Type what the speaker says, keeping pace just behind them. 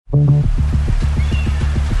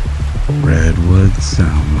Deadwood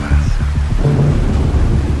Soundwave.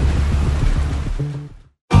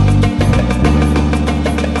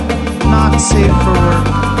 Not safe for work.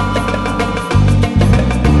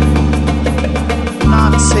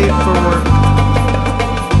 Not safe for work.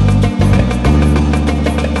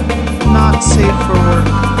 Not safe for work.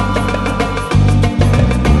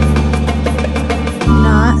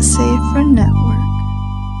 Not safe for network.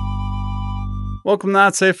 Welcome to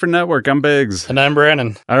Not Safe for Network. I'm Biggs. And I'm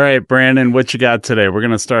Brandon. All right, Brandon, what you got today? We're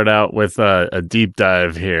going to start out with a deep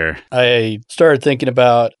dive here. I started thinking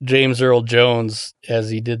about James Earl Jones as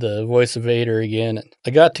he did the voice of Vader again. I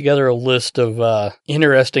got together a list of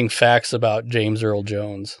interesting facts about James Earl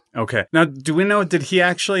Jones. Okay. Now, do we know, did he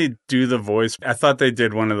actually do the voice? I thought they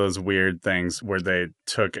did one of those weird things where they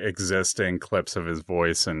took existing clips of his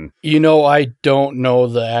voice and... You know, I don't know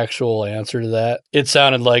the actual answer to that. It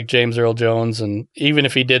sounded like James Earl Jones, and even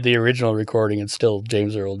if he did the original recording, it's still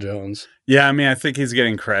James Earl Jones. Yeah, I mean, I think he's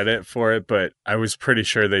getting credit for it, but I was pretty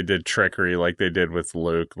sure they did trickery like they did with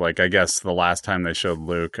Luke. Like, I guess the last time they showed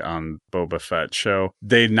Luke on Boba Fett show,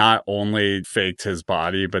 they not only faked his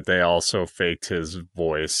body, but they also faked his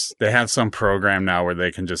voice. They have some program now where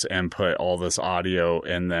they can just input all this audio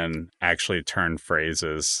and then actually turn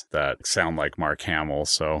phrases that sound like Mark Hamill.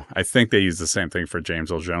 So I think they use the same thing for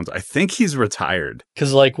James Earl Jones. I think he's retired.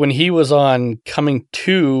 Because, like, when he was on Coming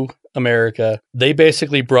to America, they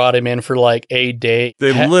basically brought him in for like a day.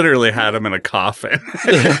 They literally had him in a coffin.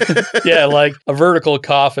 Yeah, like a vertical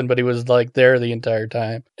coffin, but he was like there the entire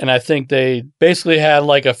time. And I think they basically had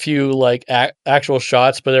like a few like actual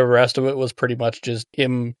shots, but the rest of it was pretty much just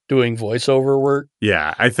him doing voiceover work.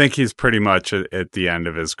 Yeah, I think he's pretty much at the end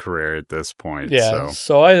of his career at this point. Yeah,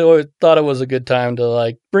 so I always thought it was a good time to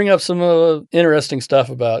like bring up some interesting stuff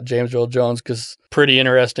about James Earl Jones because pretty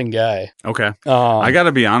interesting guy. Okay. I got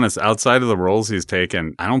to be honest, outside of the roles he's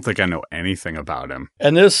taken, I don't think I know anything about him.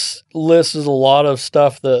 And this list is a lot of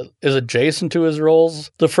stuff that is adjacent to his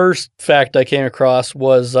roles. The first fact I came across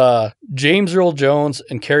was James Earl Jones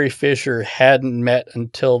and Carrie Fisher hadn't met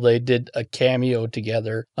until they did a cameo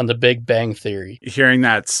together on The Big Bang Theory. Hearing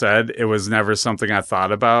that said, it was never something I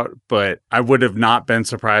thought about, but I would have not been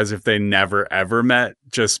surprised if they never ever met,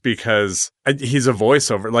 just because he's a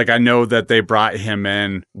voiceover. Like, I know that they brought him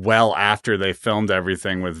in well after they filmed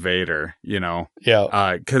everything with Vader, you know?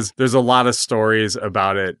 Yeah. Because there's a lot of stories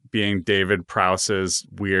about it being David Prowse's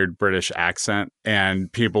weird British accent,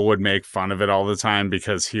 and people would make fun of it all the time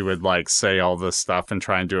because he would, like, say all this stuff and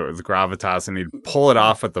try and do it with gravitas, and he'd pull it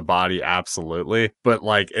off with the body, absolutely. But,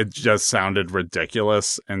 like, it just sounded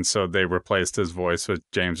ridiculous, and so they replaced his voice with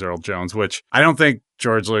James Earl Jones, which I don't think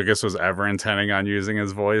George Lucas was ever intending on using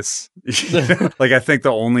his voice. Like, I think the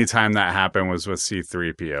only time that happened was with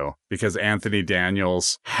C-3PO, because Anthony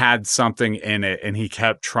Daniels had something in it and he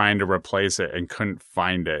kept trying to replace it and couldn't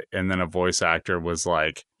find it. And then a voice actor was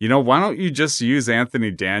like, you know, why don't you just use Anthony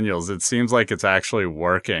Daniels? It seems like it's actually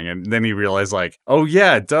working. And then he realized, like, oh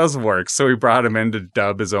yeah, it does work. So he brought him in to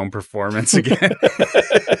dub his own performance again.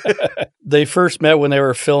 They first met when they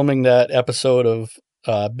were filming that episode of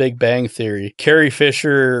Big Bang Theory. Carrie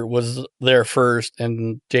Fisher was there first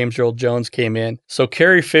and James Earl Jones came in. So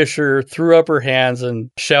Carrie Fisher threw up her hands and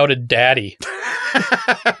shouted "Daddy."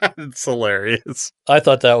 It's hilarious. I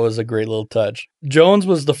thought that was a great little touch. Jones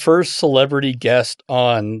was the first celebrity guest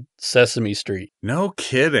on Sesame Street. No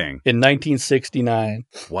kidding. In 1969.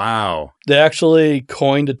 Wow. They actually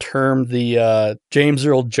coined a term, the James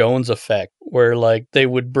Earl Jones effect, where like they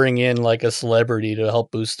would bring in like a celebrity to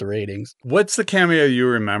help boost the ratings. What's the cameo you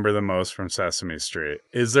remember the most from Sesame Street?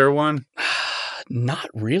 Is there one? Not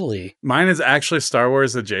really. Mine is actually Star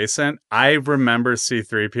Wars adjacent. I remember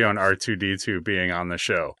C-3PO and R2-D2 being on the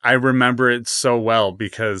show. I remember it so well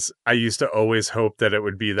because I used to always hope that it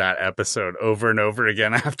would be that episode over and over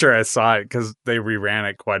again after I saw it, because they reran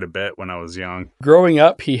it quite a bit when I was young. Growing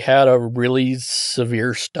up, he had a really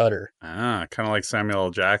severe stutter. Kind of like Samuel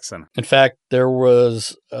L. Jackson. In fact, there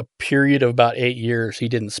was a period of about 8 years he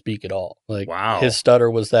didn't speak at all. Like, wow. His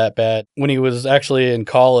stutter was that bad. When he was actually in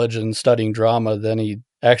college and studying drama, then he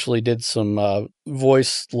actually did some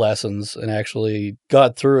voice lessons and actually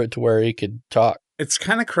got through it to where he could talk. It's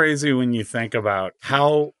kind of crazy when you think about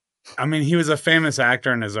how, I mean, he was a famous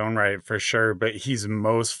actor in his own right for sure, but he's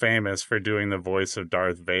most famous for doing the voice of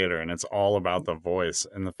Darth Vader, and it's all about the voice.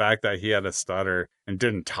 And the fact that he had a stutter and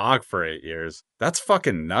didn't talk for 8 years, that's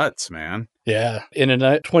fucking nuts, man. Yeah. In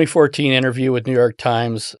a 2014 interview with New York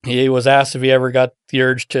Times, he was asked if he ever got the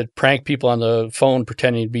urge to prank people on the phone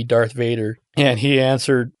pretending to be Darth Vader. And he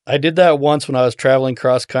answered, I did that once when I was traveling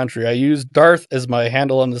cross country. I used Darth as my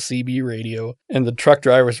handle on the CB radio, and the truck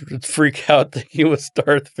drivers would freak out that he was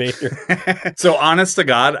Darth Vader. So honest to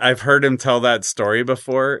God, I've heard him tell that story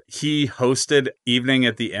before. He hosted Evening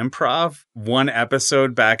at the Improv, one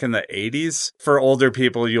episode back in the 80s. For older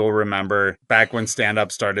people, you'll remember back when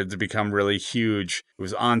stand-up started to become really huge. It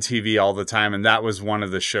was on TV all the time, and that was one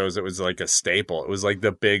of the shows that was like a staple. It was like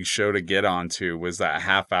the big show to get onto, was that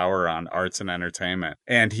half hour on arts and entertainment.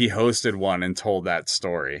 And he hosted one and told that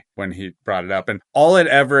story when he brought it up. And all it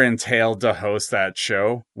ever entailed to host that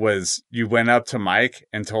show was you went up to Mike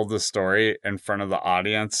and told the story in front of the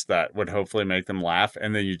audience that would hopefully make them laugh.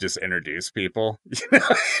 And then you just introduce people.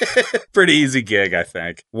 Pretty easy gig, I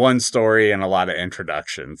think. One story and a lot of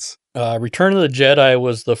introductions. Return of the Jedi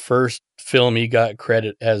was the first film he got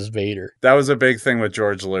credit as Vader. That was a big thing with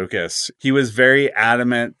George Lucas. He was very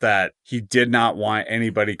adamant that he did not want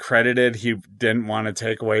anybody credited. He didn't want to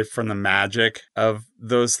take away from the magic of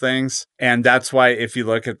those things. And that's why if you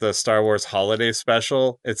look at the Star Wars holiday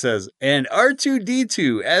special, it says, and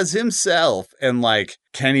R2-D2 as himself. And like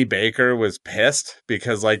Kenny Baker was pissed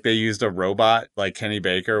because like they used a robot, like Kenny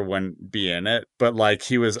Baker wouldn't be in it. But like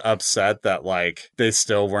he was upset that like they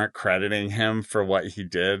still weren't crediting him for what he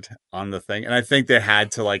did on the thing. And I think they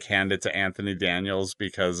had to like hand it to Anthony Daniels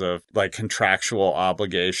because of like contractual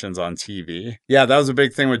obligations on TV. Yeah, that was a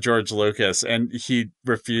big thing with George Lucas. And he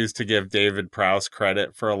refused to give David Prowse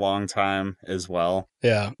credit for a long time as well.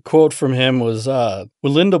 Yeah. Quote from him was,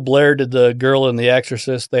 when Linda Blair did the girl in The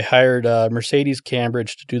Exorcist, they hired Mercedes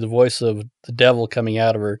Cambridge to do the voice of the devil coming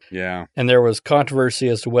out of her. Yeah. And there was controversy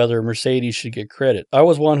as to whether Mercedes should get credit. I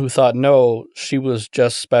was one who thought, no, she was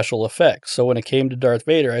just special effects. So when it came to Darth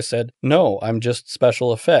Vader, I said, no, I'm just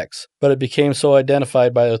special effects. But it became so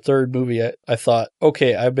identified by the third movie, I thought,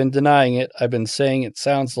 okay, I've been denying it. I've been saying it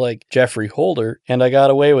sounds like Jeffrey Holder, and I got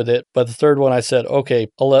away with it. But the third one, I said, okay,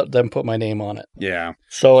 I'll let them put my name on it. Yeah.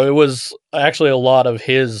 So it was actually a lot of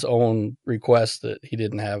his own requests that he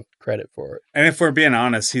didn't have credit for it. And if we're being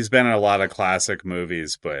honest, he's been in a lot of classic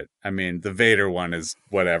movies, but I mean, the Vader one is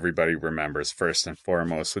what everybody remembers first and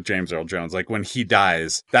foremost with James Earl Jones. Like when he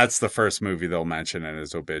dies, that's the first movie they'll mention in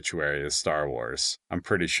his obituary is Star Wars. I'm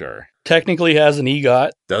pretty sure. Technically has an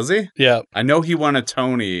EGOT. Does he? Yeah. I know he won a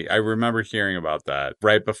Tony. I remember hearing about that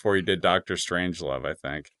right before he did Dr. Strangelove, I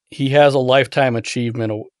think. He has a Lifetime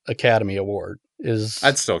Achievement Academy Award.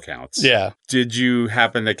 That still counts. Yeah. Did you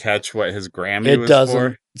happen to catch what his Grammy was It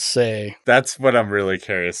doesn't for? say. That's what I'm really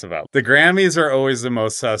curious about. The Grammys are always the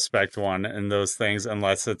most suspect one in those things,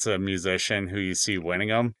 unless it's a musician who you see winning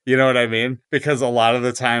them. You know what I mean? Because a lot of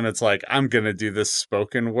the time it's like, I'm going to do this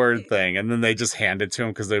spoken word thing. And then they just hand it to him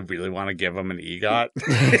because they really want to give him an EGOT.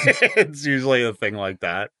 It's usually a thing like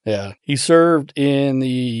that. Yeah. He served in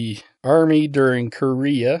the Army during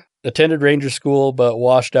Korea. Attended Ranger School, but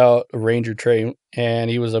washed out a Ranger train,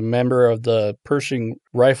 and he was a member of the Pershing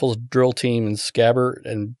Rifles drill team in Scabbard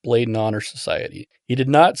and Bladen Honor Society. He did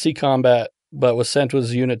not see combat, but was sent to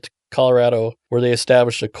his unit to Colorado, where they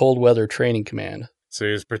established a cold weather training command. So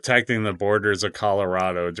he was protecting the borders of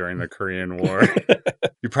Colorado during the Korean War.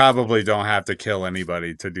 You probably don't have to kill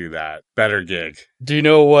anybody to do that. Better gig. Do you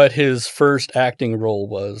know what his first acting role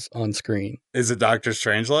was on screen? Is it Dr.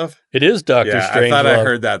 Strangelove? It is Dr. Yeah, Strangelove. I thought I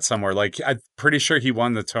heard that somewhere. Like, I'm pretty sure he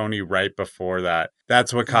won the Tony right before that.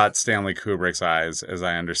 That's what caught Stanley Kubrick's eyes, as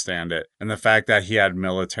I understand it. And the fact that he had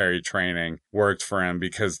military training worked for him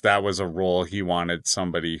because that was a role he wanted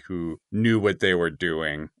somebody who knew what they were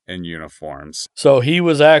doing in uniforms. So he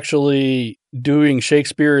was actually doing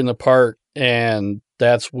Shakespeare in the Park, and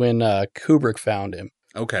that's when Kubrick found him.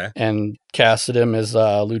 Okay. And casted him as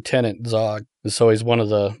Lieutenant Zog. So he's one of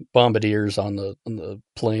the bombardiers on the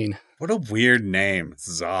plane. What a weird name,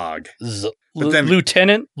 Zog. But then,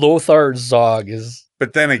 Lieutenant Lothar Zog is...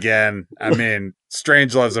 But then again, I mean,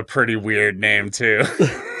 Strangelove's a pretty weird name, too.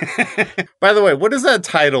 By the way, what does that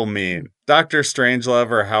title mean? Dr. Strangelove,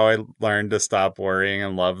 or How I Learned to Stop Worrying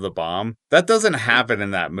and Love the Bomb? That doesn't happen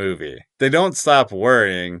in that movie. They don't stop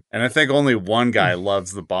worrying, and I think only one guy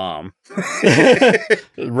loves the bomb.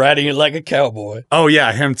 Riding it like a cowboy. Oh,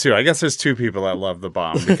 yeah, him too. I guess there's two people that love the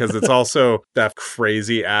bomb, because it's also that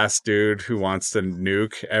crazy-ass dude who wants to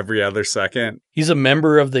nuke every other second. He's a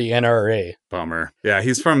member of the NRA. Bummer. Yeah,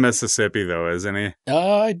 he's from Mississippi, though, isn't he?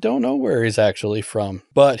 I don't know where he's actually from,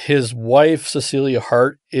 but his wife, Cecilia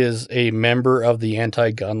Hart, is a member of the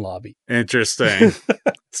anti-gun lobby. Interesting.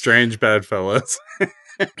 Strange bedfellows.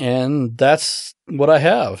 And that's what I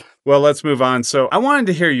have. Well, let's move on. So I wanted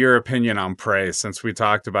to hear your opinion on Prey since we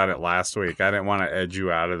talked about it last week. I didn't want to edge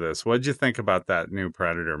you out of this. What did you think about that new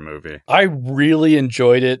Predator movie? I really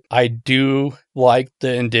enjoyed it. I do like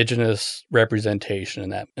the indigenous representation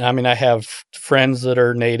in that. I mean, I have friends that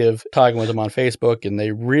are native, talking with them on Facebook, and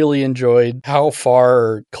they really enjoyed how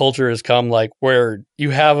far culture has come, like where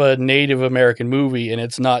you have a Native American movie and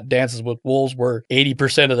it's not Dances with Wolves where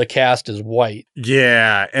 80% of the cast is white.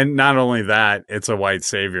 Yeah, and not only that, it's a white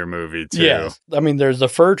savior movie too. Yes. I mean, there's the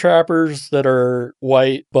fur trappers that are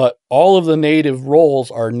white, but all of the native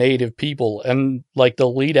roles are native people. And like the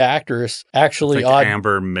lead actress actually...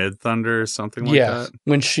 Amber Midthunder or something like that?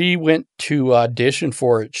 When she went to audition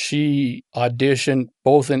for it, she auditioned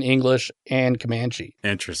both in English and Comanche.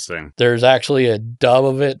 Interesting. There's actually a dub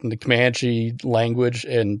of it in the Comanche language,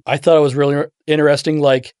 and I thought it was really interesting.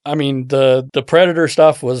 Like, I mean, the Predator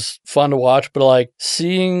stuff was fun to watch, but like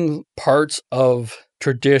seeing parts of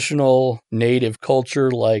traditional native culture,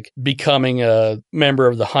 like becoming a member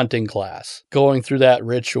of the hunting class, going through that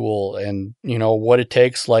ritual and, you know, what it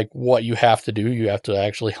takes, like what you have to do. You have to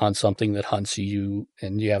actually hunt something that hunts you,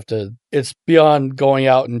 and you have to, it's beyond going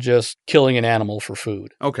out and just killing an animal for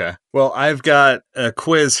food. Okay. Well, I've got a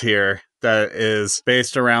quiz here that is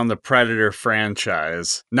based around the Predator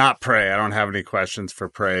franchise. Not Prey. I don't have any questions for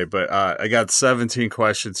Prey, but I got 17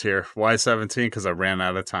 questions here. Why 17? Because I ran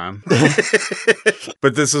out of time.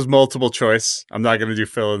 But this is multiple choice. I'm not going to do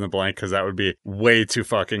fill in the blank because that would be way too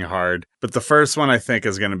fucking hard. But the first one I think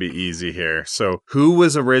is going to be easy here. So who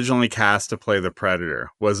was originally cast to play the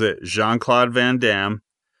Predator? Was it Jean-Claude Van Damme,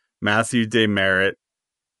 Matthew Demerit,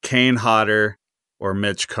 Kane Hodder, or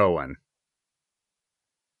Mitch Cohen?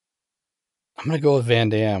 I'm going to go with Van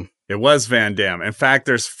Damme. It was Van Damme. In fact,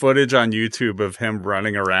 there's footage on YouTube of him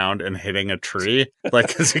running around and hitting a tree, like,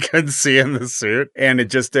 because he couldn't see in the suit. And it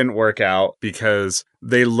just didn't work out because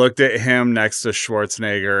they looked at him next to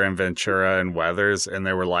Schwarzenegger and Ventura and Weathers, and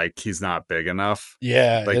they were like, he's not big enough.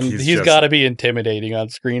 Yeah, like, and he's got to be intimidating on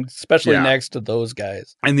screen, especially next to those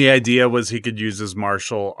guys. And the idea was he could use his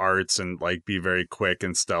martial arts and like be very quick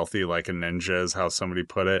and stealthy like a ninja is how somebody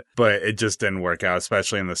put it. But it just didn't work out,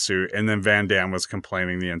 especially in the suit. And then Van Damme was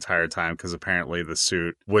complaining the entire time because apparently the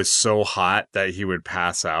suit was so hot that he would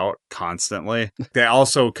pass out constantly. They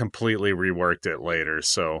also completely reworked it later.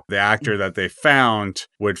 So the actor that they found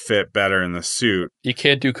would fit better in the suit. You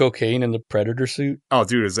can't do cocaine in the Predator suit? Oh,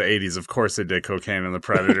 dude, it's the 80s. Of course they did cocaine in the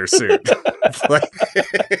Predator suit. Like,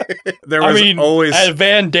 there was always a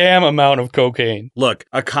Van Damme amount of cocaine. Look,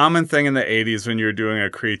 a common thing in the 80s when you were doing a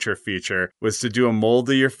creature feature was to do a mold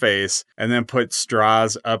of your face and then put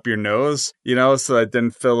straws up your nose, you know, so that it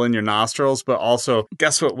didn't fill in your nostrils. But also,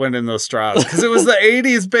 guess what went in those straws? Because it was the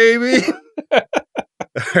 80s, baby.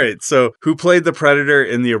 All right, so who played the Predator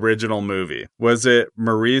in the original movie? Was it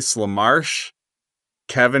Maurice LaMarche,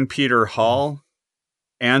 Kevin Peter Hall,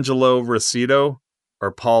 Angelo Rossito,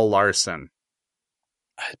 or Paul Larson?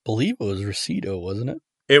 I believe it was Rossito, wasn't it?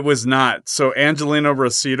 It was not. So Angelino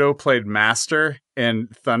Rossito played Master in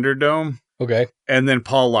Thunderdome. Okay. And then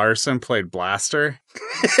Paul Larson played Blaster.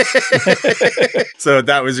 So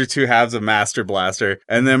that was your two halves of Master Blaster.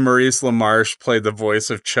 And then Maurice LaMarche played the voice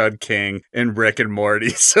of Chud King in Rick and Morty.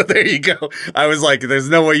 So there you go. I was like, there's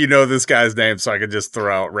no way you know this guy's name, so I could just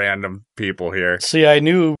throw out random people here. See, I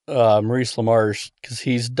knew Maurice LaMarche because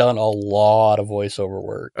he's done a lot of voiceover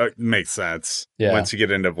work. Makes sense. Yeah. Once you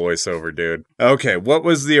get into voiceover, dude. Okay, what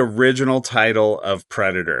was the original title of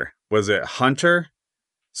Predator? Was it Hunter,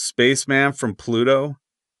 Spaceman from Pluto,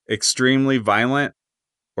 Extremely Violent,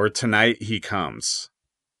 or Tonight He Comes?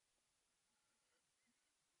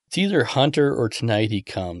 It's either Hunter or Tonight He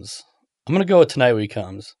Comes. I'm going to go with Tonight He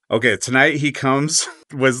Comes. Okay, Tonight He Comes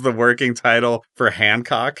was the working title for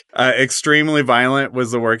Hancock. Extremely Violent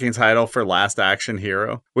was the working title for Last Action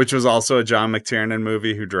Hero, which was also a John McTiernan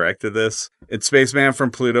movie who directed this. And Spaceman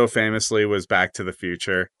from Pluto famously was Back to the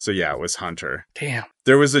Future. So yeah, it was Hunter. Damn.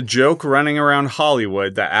 There was a joke running around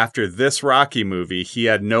Hollywood that after this Rocky movie, he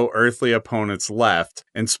had no earthly opponents left,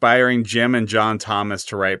 inspiring Jim and John Thomas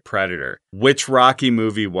to write Predator. Which Rocky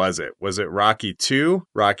movie was it? Was it Rocky 2,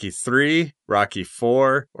 Rocky 3, Rocky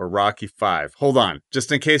 4, or Rocky 5? Hold on.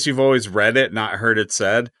 Just in case you've always read it, not heard it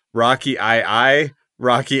said. Rocky II,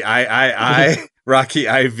 Rocky III, Rocky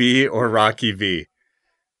IV, or Rocky V?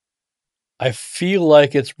 I feel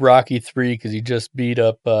like it's Rocky 3 because he just beat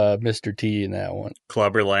up Mr. T in that one.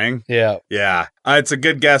 Clubber Lang? Yeah. Yeah. It's a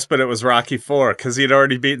good guess, but it was Rocky 4 because he'd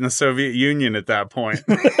already beaten the Soviet Union at that point.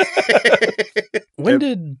 When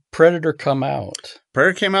did Predator come out?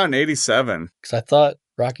 Predator came out in 87. Because I thought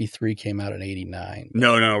Rocky 3 came out in 89.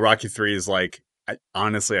 No, Rocky 3 is like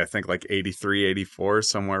Honestly, I think like 83, 84,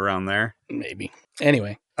 somewhere around there. Maybe.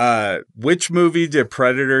 Anyway. Which movie did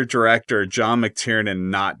Predator director John McTiernan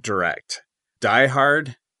not direct? Die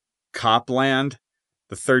Hard, Copland,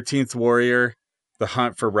 The 13th Warrior, The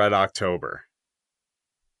Hunt for Red October.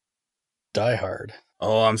 Die Hard.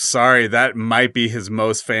 Oh, I'm sorry. That might be his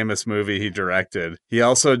most famous movie he directed. He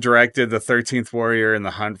also directed The 13th Warrior and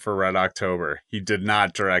The Hunt for Red October. He did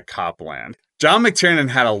not direct Copland. John McTiernan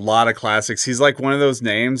had a lot of classics. He's like one of those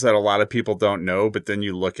names that a lot of people don't know, but then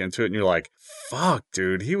you look into it and you're like, fuck,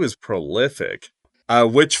 dude, he was prolific.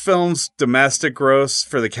 Which film's domestic gross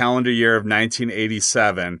for the calendar year of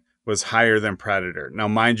 1987 was higher than Predator? Now,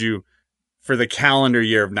 mind you, for the calendar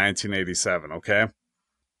year of 1987, okay?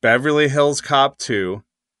 Beverly Hills Cop 2,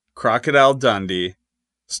 Crocodile Dundee,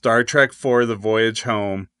 Star Trek IV, The Voyage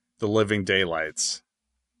Home, The Living Daylights.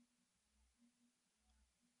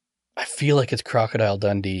 I feel like it's Crocodile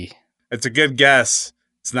Dundee. It's a good guess.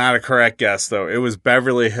 It's not a correct guess, though. It was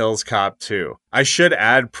Beverly Hills Cop 2. I should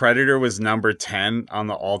add Predator was number 10 on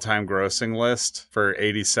the all-time grossing list for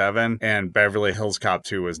 87, and Beverly Hills Cop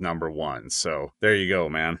 2 was number 1. So there you go,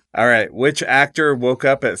 man. All right. Which actor woke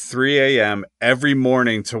up at 3 a.m. every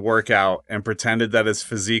morning to work out and pretended that his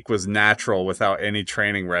physique was natural without any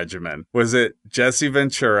training regimen? Was it Jesse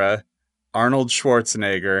Ventura, Arnold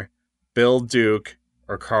Schwarzenegger, Bill Duke,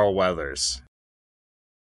 or Carl Weathers?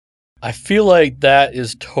 I feel like that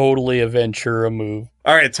is totally a Ventura move.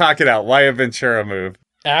 All right, talk it out. Why a Ventura move?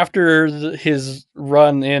 After his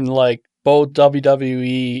run in like both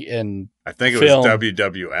WWE and I think it film. was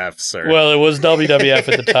WWF, sir. Well, it was WWF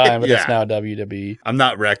at the time, but Yeah. it's now WWE. I'm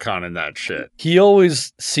not retconning that shit. He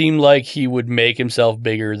always seemed like he would make himself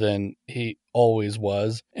bigger than he always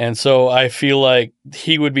was. And so I feel like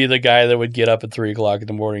he would be the guy that would get up at 3 o'clock in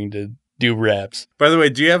the morning to do reps. By the way,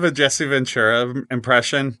 do you have a Jesse Ventura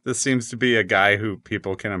impression? This seems to be a guy who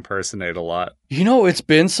people can impersonate a lot. You know, it's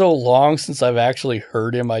been so long since I've actually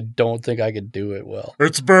heard him, I don't think I could do it well.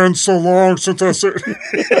 It's been so long since I said...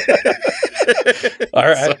 All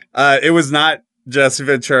right. So, it was not Jesse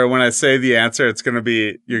Ventura. When I say the answer,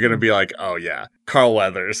 you're going to be like, oh yeah, Carl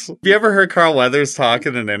Weathers. Have you ever heard Carl Weathers talk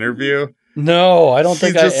in an interview? No, I don't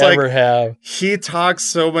think I just, ever have. He talks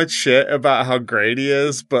so much shit about how great he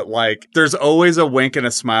is, but like there's always a wink and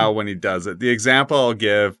a smile when he does it. The example I'll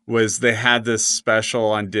give was they had this special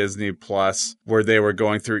on Disney Plus where they were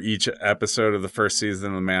going through each episode of the first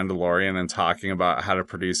season of The Mandalorian and talking about how to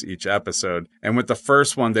produce each episode. And with the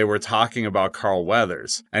first one, they were talking about Carl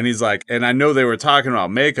Weathers. And he's like, and I know they were talking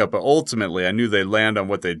about makeup, but ultimately I knew they'd land on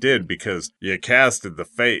what they did because you casted the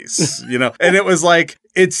face, you know? And it was like,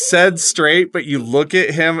 it's said straight, but you look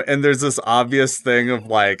at him and there's this obvious thing of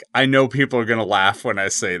like, I know people are going to laugh when I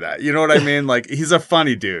say that. You know what I mean? Like, he's a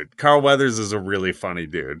funny dude. Carl Weathers is a really funny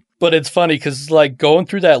dude. But it's funny because like going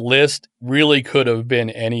through that list really could have been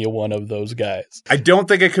any one of those guys. I don't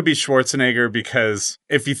think it could be Schwarzenegger because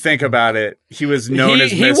if you think about it, he was known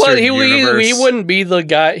as Mr. Universe. He wouldn't be the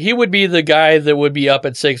guy. He would be the guy that would be up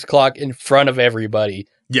at 6 o'clock in front of everybody.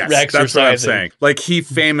 Yes, that's what I'm saying. Like, he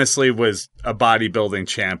famously was a bodybuilding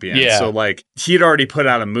champion. Yeah. So, like, he'd already put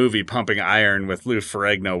out a movie, Pumping Iron, with Lou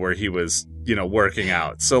Ferrigno, where he was, you know, working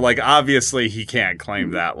out. So, like, obviously he can't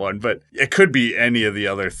claim that one, but it could be any of the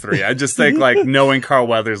other three. I just think, like, knowing Carl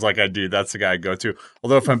Weathers like I do, that's the guy I'd go to.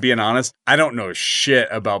 Although, if I'm being honest, I don't know shit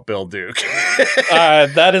about Bill Duke.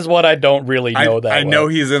 That is what I don't really know I know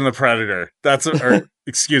he's in The Predator.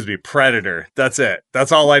 Excuse me, Predator. That's it.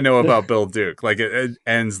 That's all I know about Bill Duke. Like, it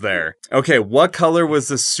ends there. Okay, what color was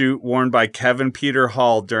the suit worn by Kevin Peter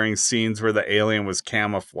Hall during scenes where the alien was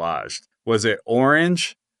camouflaged? Was it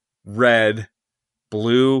orange, red,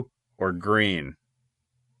 blue, or green?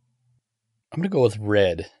 I'm going to go with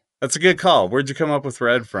red. That's a good call. Where'd you come up with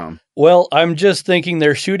red from? Well, I'm just thinking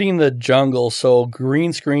they're shooting in the jungle, so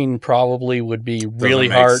green screen probably would be really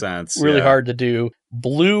hard to do.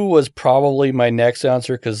 Blue was probably my next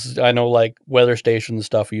answer because I know like weather station and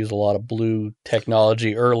stuff use a lot of blue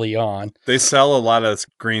technology early on. They sell a lot of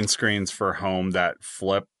green screens for home that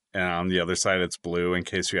flip, and on the other side it's blue in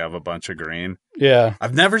case you have a bunch of green. Yeah.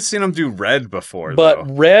 I've never seen them do red before, but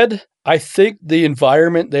though. Red, I think the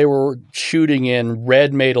environment they were shooting in,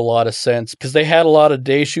 red made a lot of sense because they had a lot of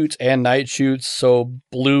day shoots and night shoots. So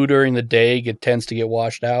blue during the day tends to get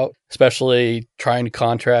washed out, especially trying to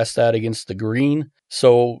contrast that against the green.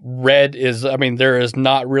 So red is, I mean, there is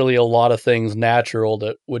not really a lot of things natural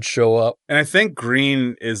that would show up. And I think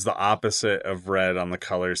green is the opposite of red on the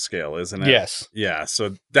color scale, isn't it? Yes. Yeah,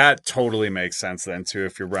 so that totally makes sense then too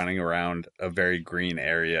if you're running around a very green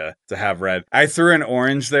area to have red. I threw an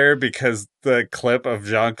orange there because the clip of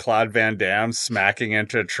Jean-Claude Van Damme smacking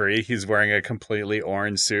into a tree, he's wearing a completely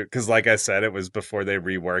orange suit because like I said, it was before they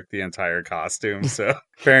reworked the entire costume. So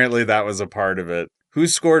apparently that was a part of it. Who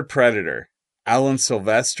scored Predator? Alan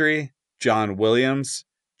Silvestri, John Williams,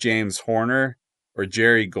 James Horner, or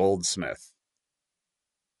Jerry Goldsmith?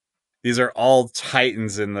 These are all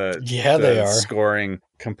titans in the they are. scoring,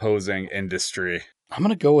 composing industry. I'm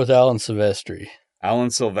going to go with Alan Silvestri. Alan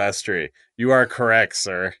Silvestri. You are correct,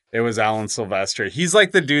 sir. It was Alan Silvestri. He's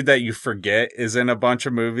like the dude that you forget is in a bunch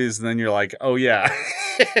of movies, and then you're like, oh yeah.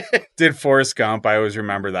 Did Forrest Gump. I always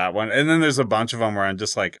remember that one. And then there's a bunch of them where I'm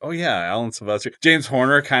just like, oh yeah, Alan Silvestri. James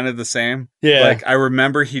Horner, kind of the same. Yeah. Like, I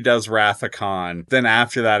remember he does Wrath of Khan. Then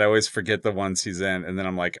after that, I always forget the ones he's in. And then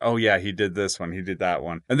I'm like, oh yeah, he did this one. He did that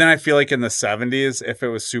one. And then I feel like in the 70s, if it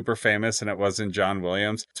was super famous and it wasn't John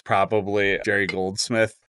Williams, it's probably Jerry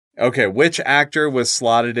Goldsmith. Okay, which actor was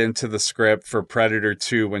slotted into the script for Predator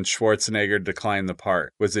 2 when Schwarzenegger declined the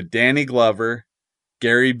part? Was it Danny Glover,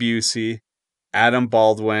 Gary Busey, Adam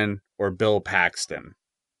Baldwin, or Bill Paxton?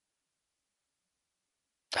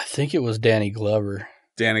 I think it was Danny Glover.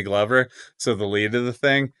 Danny Glover? So the lead of the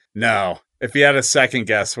thing? No. If you had a second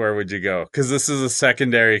guess, where would you go? Because this is a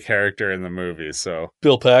secondary character in the movie, so...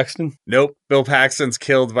 Bill Paxton? Nope. Bill Paxton's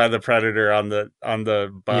killed by the Predator on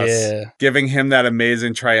the bus. Yeah. Giving him that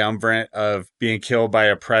amazing triumvirate of being killed by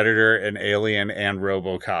a Predator, an alien, and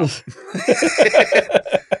RoboCop.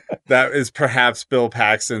 That is perhaps Bill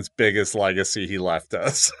Paxton's biggest legacy he left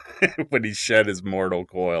us when he shed his mortal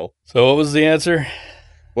coil. So what was the answer?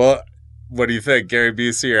 Well... What do you think, Gary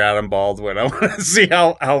Busey or Adam Baldwin? I want to see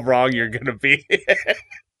how wrong you're going to be.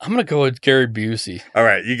 I'm going to go with Gary Busey. All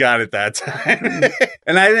right, you got it that time.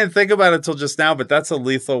 And I didn't think about it till just now, but that's a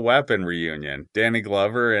Lethal Weapon reunion. Danny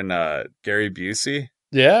Glover and Gary Busey.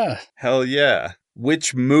 Yeah. Hell yeah.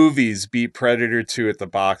 Which movies beat Predator 2 at the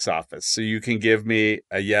box office? So you can give me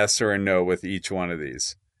a yes or a no with each one of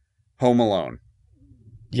these. Home Alone.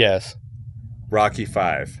 Yes. Rocky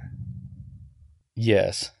 5.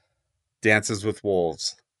 Yes. Dances with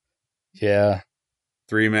Wolves. Yeah.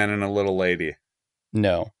 3 Men and a Little Lady.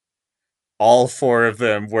 No. All 4 of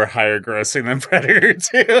them were higher grossing than Predator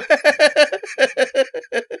 2.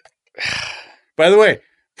 By the way,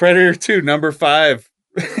 Predator 2, number 5.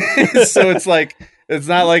 So it's like, it's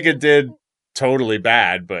not like it did totally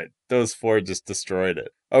bad, but those 4 just destroyed it.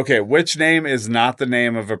 Okay, which name is not the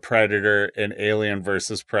name of a Predator in Alien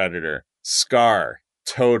vs. Predator? Scar,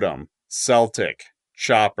 Totem, Celtic,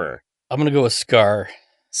 Chopper. I'm going to go with Scar.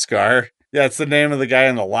 Scar? Yeah, it's the name of the guy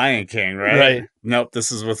in The Lion King, right? Right. Nope,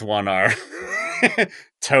 this is with 1 R.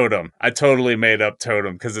 Totem. I totally made up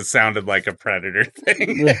Totem because it sounded like a Predator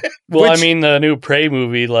thing. Well, I mean, the new Prey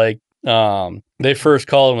movie, like, they first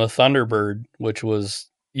called him a Thunderbird, which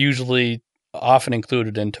was usually often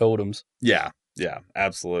included in totems. Yeah,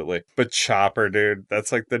 absolutely. But Chopper, dude,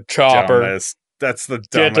 that's like the Chopper. dumbest. That's the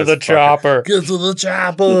dumbest. Get to the chopper. Get to the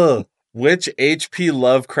chopper. Which H.P.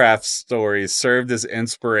 Lovecraft story served as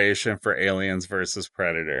inspiration for Aliens vs.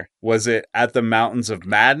 Predator? Was it At the Mountains of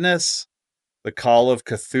Madness, The Call of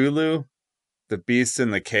Cthulhu, The Beast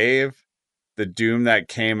in the Cave, The Doom That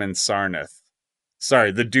Came in Sarnath?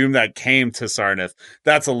 Sorry, The Doom That Came to Sarnath.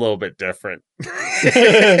 That's a little bit different.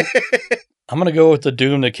 I'm going to go with The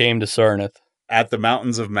Doom That Came to Sarnath. At the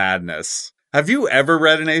Mountains of Madness. Have you ever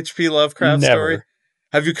read an H.P. Lovecraft Never. story?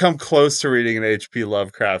 Have you come close to reading an H.P.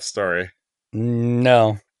 Lovecraft story?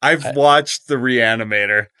 No. I've watched The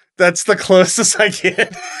Reanimator. That's the closest I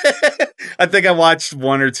get. I think I watched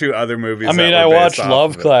 1 or 2 other movies. I mean, I watched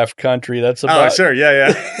Lovecraft Country. That's about... Oh, sure.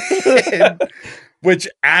 Yeah. Which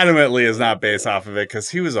adamantly is not based off of it because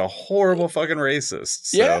he was a horrible fucking racist.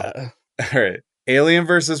 So. Yeah. All right. Alien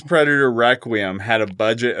vs. Predator Requiem had a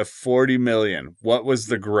budget of $40 million. What was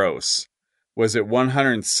the gross? Was it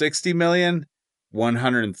 $160 million?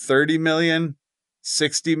 $130 million,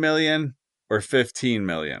 $60 million, or $15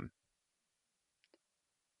 million?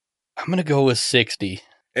 I'm going to go with 60.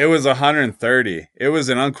 It was 130. It was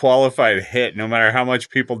an unqualified hit, no matter how much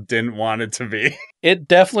people didn't want it to be. It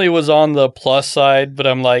definitely was on the plus side, but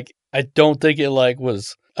I'm like, I don't think it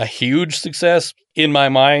was a huge success in my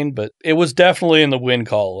mind, but it was definitely in the win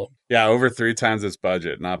column. Yeah, over 3 times its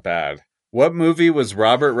budget. Not bad. What movie was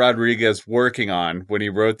Robert Rodriguez working on when he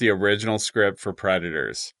wrote the original script for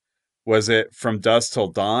Predators? Was it From Dusk Till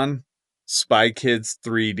Dawn, Spy Kids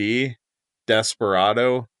 3D,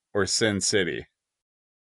 Desperado, or Sin City?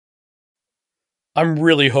 I'm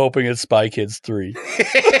really hoping it's Spy Kids 3.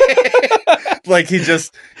 Like he's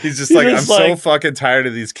just like, I'm so fucking tired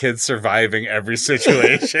of these kids surviving every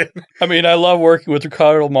situation. I mean, I love working with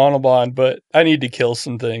Ricardo Montalban, but I need to kill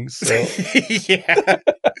some things. So. Yeah.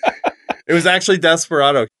 It was actually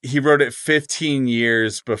Desperado. He wrote it 15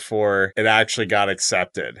 years before it actually got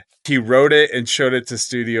accepted. He wrote it and showed it to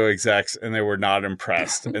studio execs, and they were not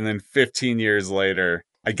impressed. And then 15 years later,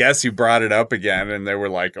 I guess you brought it up again, and they were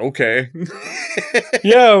like, okay.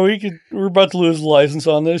 Yeah, we're about to lose the license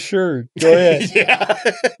on this. Sure. Go ahead. Yeah.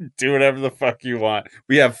 Do whatever the fuck you want.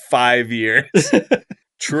 We have 5 years.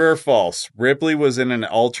 True or false? Ripley was in an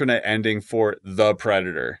alternate ending for The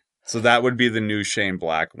Predator. So that would be the new Shane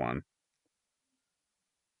Black one.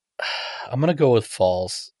 I'm going to go with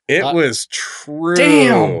false. It was true.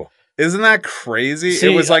 Damn. Isn't that crazy?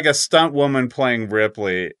 See, it was like a stunt woman playing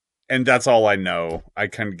Ripley. And that's all I know. I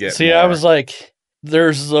couldn't get more. I was like,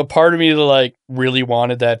 there's a part of me that like really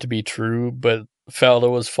wanted that to be true, but felt it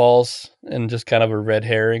was false and just kind of a red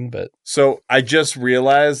herring. But so I just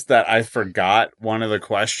realized that I forgot one of the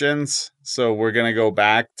questions. So we're going to go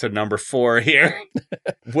back to number 4 here.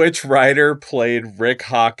 Which writer played Rick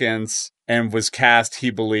Hawkins and was cast,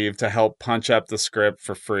 he believed, to help punch up the script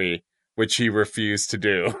for free, which he refused to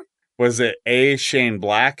do? Was it A, Shane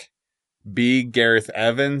Black, B, Gareth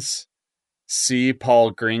Evans, C,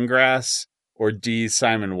 Paul Greengrass, or D,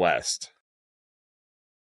 Simon West?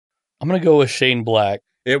 I'm going to go with Shane Black.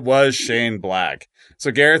 It was Shane Black.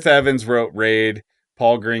 So Gareth Evans wrote Raid,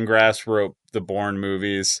 Paul Greengrass wrote the Bourne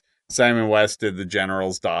movies, Simon West did The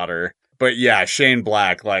General's Daughter. But yeah, Shane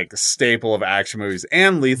Black, like staple of action movies,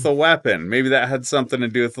 and Lethal Weapon. Maybe that had something to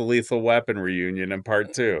do with the Lethal Weapon reunion in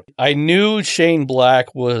part 2. I knew Shane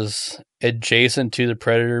Black was adjacent to the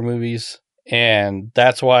Predator movies, and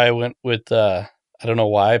that's why I went with, I don't know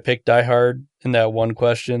why I picked Die Hard in that one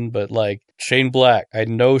question, but like Shane Black, I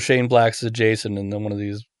know Shane Black's adjacent in one of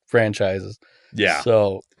these franchises. Yeah.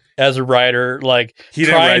 So as a writer, like he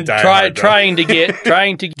trying to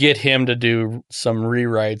get him to do some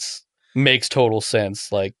rewrites makes total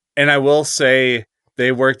sense. Like, and I will say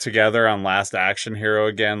they worked together on Last Action Hero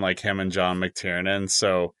again, like him and John McTiernan.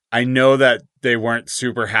 So I know that they weren't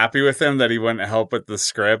super happy with him, that he wouldn't help with the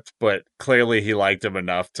script, but clearly he liked him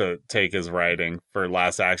enough to take his writing for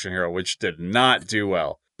Last Action Hero, which did not do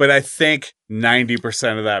well. But I think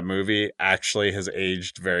 90% of that movie actually has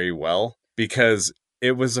aged very well, because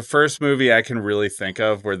it was the first movie I can really think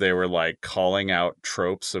of where they were like calling out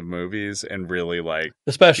tropes of movies and really like,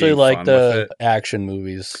 especially like the action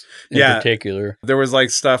movies in particular. There was like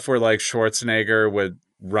stuff where like Schwarzenegger would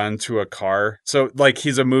run to a car. So like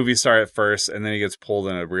he's a movie star at first, and then he gets pulled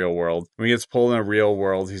in a real world. When he gets pulled in a real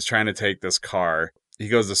world, he's trying to take this car. He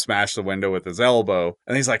goes to smash the window with his elbow,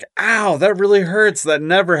 and he's like, ow, that really hurts. That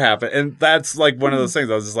never happened. And that's like one of those things.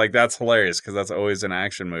 I was just like, that's hilarious, because that's always in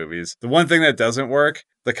action movies. The one thing that doesn't work,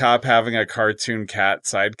 the cop having a cartoon cat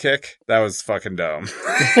sidekick, that was fucking dumb.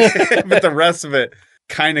 But the rest of it,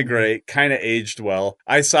 kind of great, kind of aged well.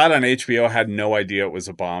 I saw it on HBO, had no idea it was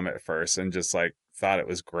a bomb at first, and just like thought it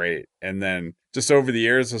was great. And then just over the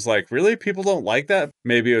years was like, really? People don't like that?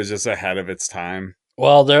 Maybe it was just ahead of its time.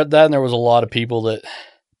 Well, there was a lot of people that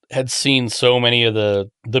had seen so many of the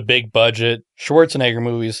big budget Schwarzenegger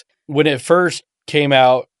movies. When it first came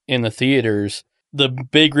out in the theaters, the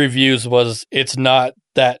big reviews was it's not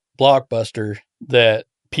that blockbuster that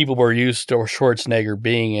people were used to Schwarzenegger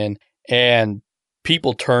being in, and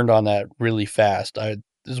people turned on that really fast.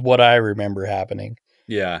 Is what I remember happening.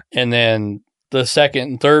 Yeah. And then the second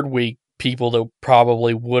and third week, people that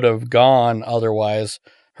probably would have gone otherwise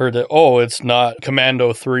heard that, oh, it's not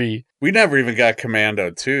Commando 3. We never even got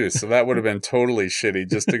Commando 2, so that would have been totally shitty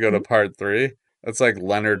just to go to part 3. That's like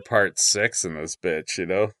Leonard part 6 in this bitch, you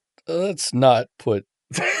know? Let's not put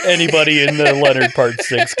anybody in the Leonard part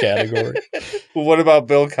 6 category. Well, what about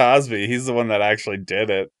Bill Cosby? He's the one that actually did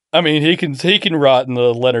it. I mean, he can rot in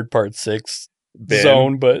the Leonard part 6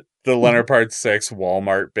 zone, but the Leonard part 6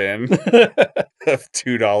 Walmart bin of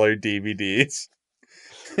 $2 DVDs.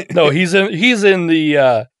 No, he's in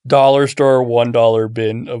the dollar store $1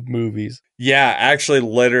 bin of movies. Yeah, actually,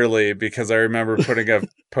 literally, because I remember putting a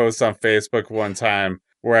post on Facebook one time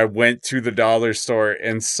where I went to the dollar store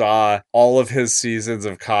and saw all of his seasons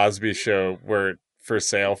of Cosby Show were for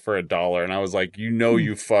sale for $1, and I was like,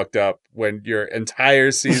 you fucked up when your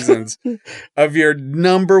entire seasons of your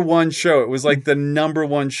number one show, it was like the number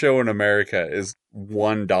one show in America, is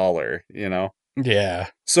 $1, you know? Yeah.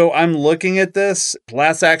 So I'm looking at this.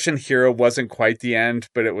 Last Action Hero wasn't quite the end,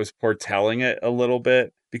 but it was foretelling it a little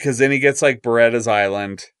bit, because then he gets like Beretta's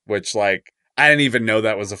Island, which like I didn't even know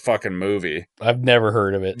that was a fucking movie. I've never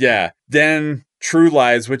heard of it. Yeah. Then True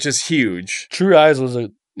Lies, which is huge. True Eyes was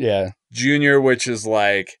Junior, which is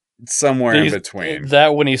like somewhere in between.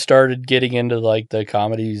 That when he started getting into like the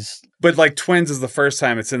comedies. But like Twins is the first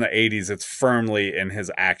time it's in the 80s. It's firmly in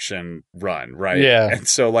his action run, right? Yeah. And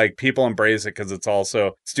so like people embrace it because it's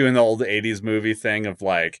doing the old 80s movie thing of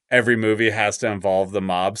like every movie has to involve the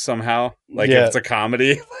mob somehow. Like if it's a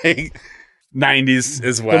comedy, like 90s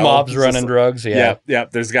as well. The mob's running drugs, Yeah.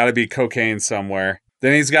 There's got to be cocaine somewhere.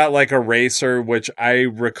 Then he's got like Eraser, which I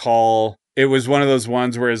recall it was one of those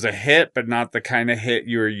ones where it's a hit, but not the kind of hit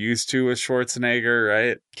you were used to with Schwarzenegger,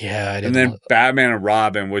 right? Yeah, I didn't And then know. Batman and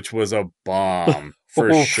Robin, which was a bomb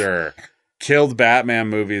for sure. Killed Batman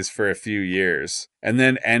movies for a few years. And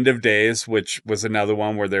then End of Days, which was another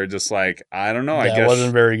one where they're just like, I don't know. I guess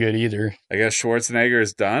wasn't very good either. I guess Schwarzenegger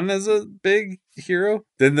is done as a big hero.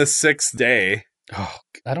 Then The Sixth Day. Oh,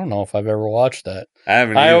 I don't know if I've ever watched that. I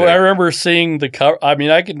haven't I either. remember seeing the cover. I mean,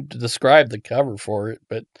 I can describe the cover for it,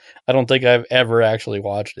 but I don't think I've ever actually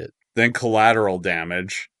watched it. Then Collateral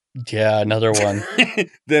Damage. Yeah, another one.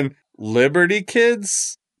 Then Liberty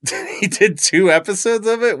Kids. He did 2 episodes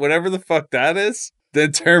of it, whatever the fuck that is.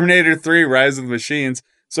 Then Terminator 3 Rise of the Machines.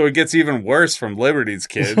 So it gets even worse from Liberty's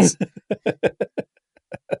Kids.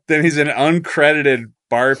 Then he's an uncredited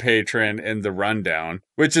bar patron in The Rundown,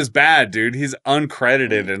 which is bad, dude. He's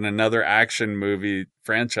uncredited in another action movie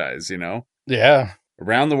franchise, you know? Yeah.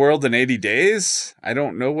 Around the World in 80 Days? I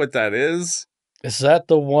don't know what that is. Is that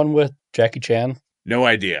the one with Jackie Chan? No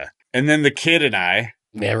idea. And then The Kid and I.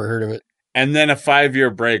 Never heard of it. And then a 5-year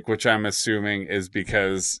break, which I'm assuming is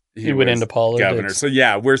because he went into politics. Governor. So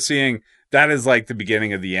yeah, we're seeing that is like the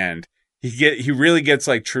beginning of the end. He really gets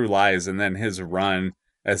like True Lies, and then his run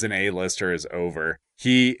as an A-lister is over.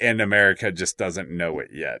 He and America just doesn't know it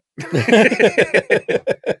yet.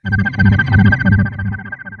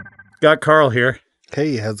 Got Carl here.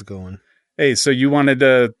 Hey, how's it going? Hey, so you wanted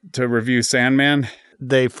to review Sandman?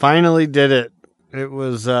 They finally did it. It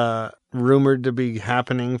was rumored to be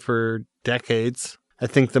happening for decades. I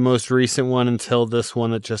think the most recent one until this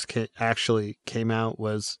one that just actually came out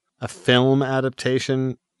was a film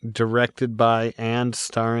adaptation directed by and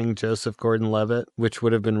starring Joseph Gordon-Levitt, which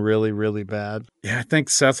would have been really, really bad. Yeah, I think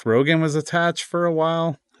Seth Rogen was attached for a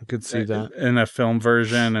while. I could see that. In a film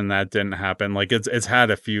version, and that didn't happen. Like, it's had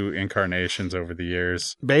a few incarnations over the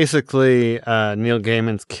years. Basically, Neil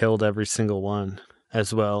Gaiman's killed every single one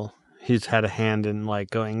as well. He's had a hand in like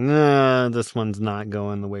going, nah, this one's not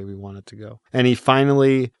going the way we want it to go. And he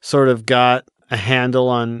finally sort of got a handle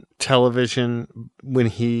on television when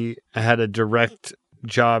he had a direct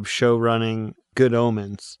job show running Good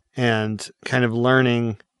Omens and kind of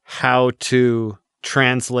learning how to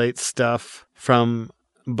translate stuff from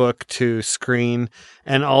book to screen,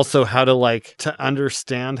 and also how to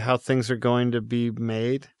understand how things are going to be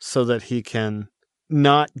made so that he can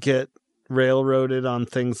not get railroaded on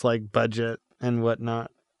things like budget and whatnot.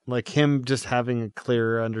 Like him just having a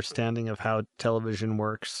clearer understanding of how television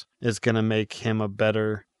works is going to make him a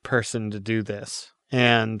better person to do this.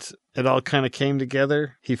 And it all kind of came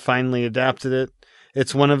together. He finally adapted it.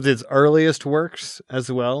 It's one of his earliest works as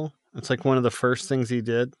well. It's like one of the first things he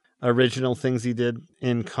did, original things he did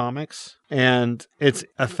in comics. And it's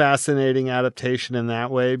a fascinating adaptation in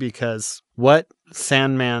that way because what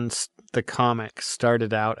Sandman, the comic,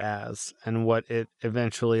 started out as and what it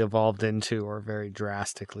eventually evolved into are very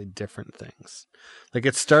drastically different things. Like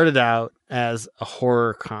it started out as a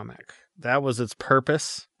horror comic. That was its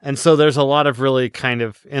purpose. And so there's a lot of really kind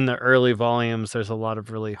of, in the early volumes, there's a lot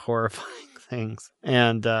of really horrifying things.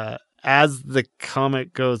 And as the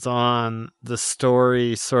comic goes on, the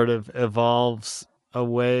story sort of evolves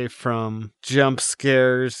away from jump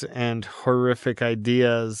scares and horrific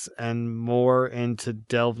ideas and more into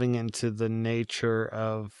delving into the nature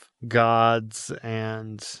of gods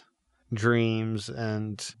and dreams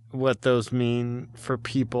and what those mean for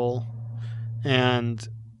people. And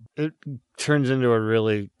it turns into a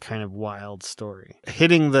really kind of wild story,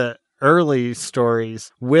 hitting the early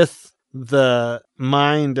stories with the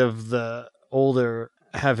mind of the older,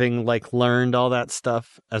 having like learned all that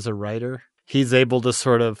stuff as a writer. He's able to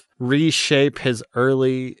sort of reshape his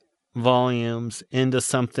early volumes into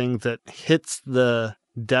something that hits the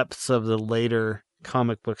depths of the later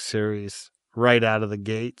comic book series right out of the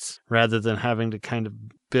gates, rather than having to kind of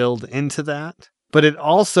build into that. But it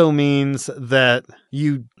also means that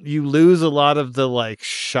you lose a lot of the like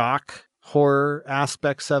shock horror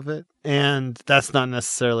aspects of it. And that's not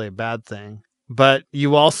necessarily a bad thing. But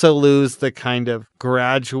you also lose the kind of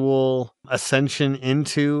gradual ascension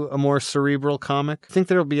into a more cerebral comic. I think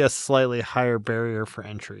there'll be a slightly higher barrier for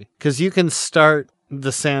entry. Because you can start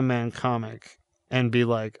the Sandman comic and be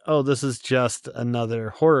like, oh, this is just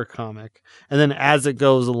another horror comic. And then as it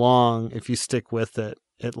goes along, if you stick with it,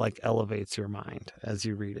 it like elevates your mind as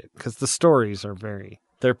you read it. Because the stories are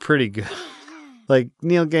they're pretty good. Like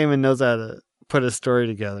Neil Gaiman knows how to put a story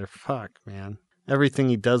together. Fuck, man. Everything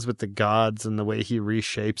he does with the gods and the way he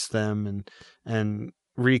reshapes them and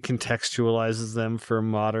recontextualizes them for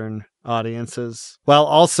modern audiences, while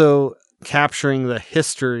also capturing the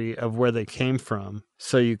history of where they came from.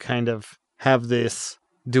 So you kind of have this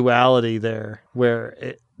duality there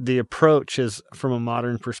where the approach is from a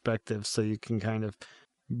modern perspective, so you can kind of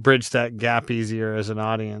bridge that gap easier as an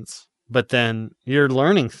audience. But then you're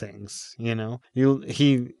learning things, you know.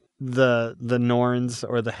 The Norns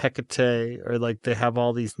or the Hecate, or like they have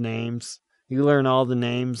all these names. You learn all the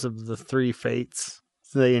names of the three fates.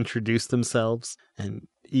 So they introduce themselves and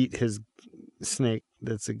eat his snake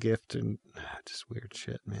that's a gift, and just weird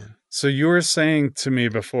shit, man. So you were saying to me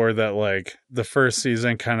before that like the first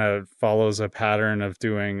season kind of follows a pattern of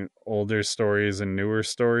doing older stories and newer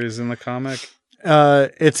stories in the comic?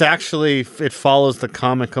 It follows the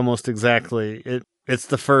comic almost exactly. It's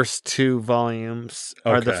the first 2 volumes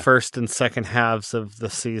are the first and second halves of the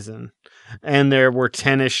season. And there were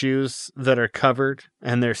 10 issues that are covered,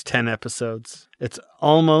 and there's 10 episodes. It's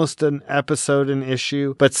almost an episode an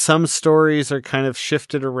issue, but some stories are kind of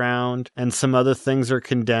shifted around, and some other things are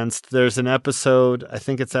condensed. There's an episode, I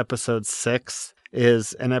think it's episode 6,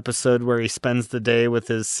 is an episode where he spends the day with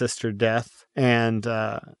his sister Death. And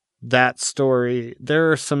that story, there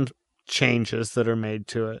are some changes that are made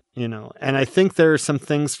to it, you know. And I think there are some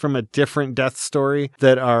things from a different Death story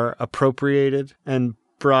that are appropriated and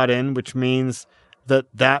brought in, which means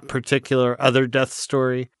that particular other Death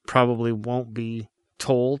story probably won't be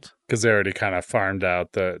told. Because they already kind of farmed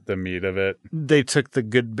out the meat of it. They took the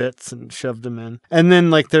good bits and shoved them in. And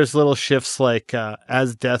then like there's little shifts like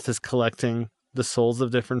as Death is collecting the souls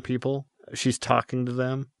of different people, she's talking to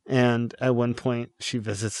them. And at one point she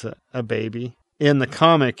visits a baby. In the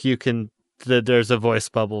comic, there's a voice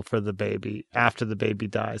bubble for the baby after the baby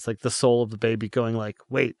dies, like the soul of the baby going like,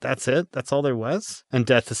 wait, that's it? That's all there was? And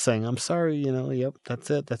Death is saying, I'm sorry, you know, yep, that's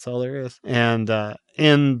it. That's all there is. And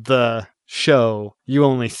in the show, you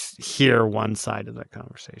only hear one side of that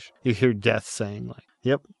conversation. You hear Death saying like,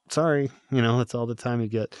 yep, sorry, you know, that's all the time you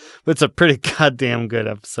get. But it's a pretty goddamn good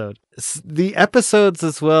episode. The episodes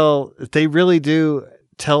as well, they really do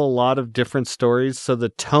tell a lot of different stories. So the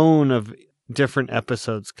tone of different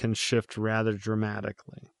episodes can shift rather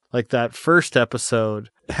dramatically. Like that first episode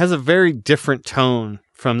has a very different tone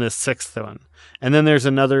from this 6th one. And then there's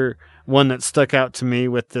another one that stuck out to me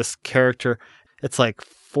with this character. It's like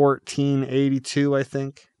 1482, I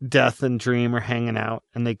think. Death and Dream are hanging out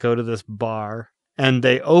and they go to this bar and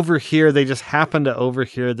they just happen to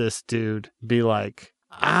overhear this dude be like,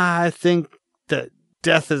 I think that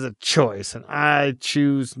death is a choice and I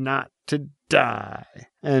choose not to die.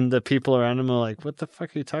 And the people around him are like, what the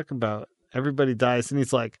fuck are you talking about? Everybody dies. And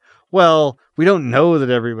he's like, well, we don't know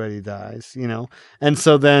that everybody dies, you know? And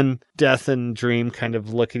so then Death and Dream kind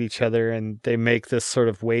of look at each other and they make this sort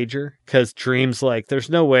of wager, because Dream's like,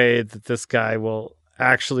 there's no way that this guy will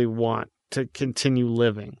actually want to continue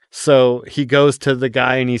living. So he goes to the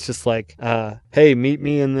guy and he's just like, hey, meet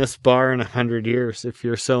me in this bar in 100 years if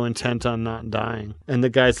you're so intent on not dying. And the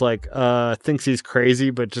guy's like, thinks he's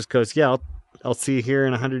crazy, but just goes, yeah, I'll see you here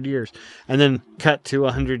in 100 years. And then cut to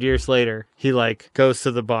 100 years later, he like goes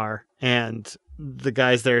to the bar and the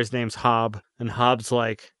guy's there. His name's Hob. And Hob's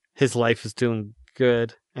like, his life is doing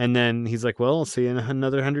good. And then he's like, well, I'll see you in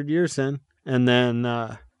another 100 years then. And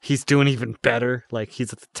then, he's doing even better. Like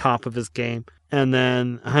he's at the top of his game. And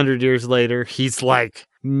then 100 years later, he's like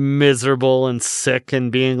miserable and sick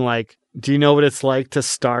and being like, do you know what it's like to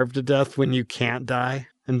starve to death when you can't die?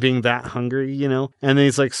 And being that hungry, you know? And then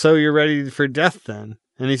he's like, so you're ready for death then?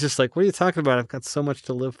 And he's just like, what are you talking about? I've got so much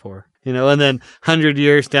to live for, you know? And then 100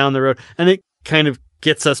 years down the road, and it kind of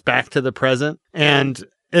gets us back to the present. And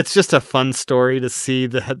it's just a fun story to see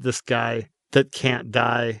this guy that can't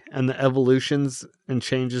die and the evolutions and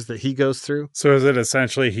changes that he goes through. So is it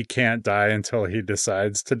essentially he can't die until he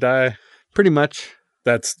decides to die? Pretty much.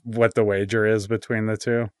 That's what the wager is between the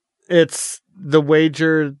two? It's the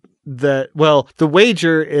wager the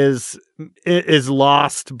wager is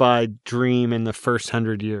lost by Dream in the first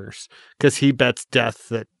 100 years because he bets death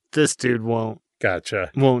that this dude won't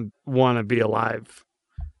want to be alive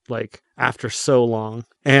like after so long.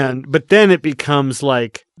 But then it becomes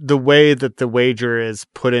like the way that the wager is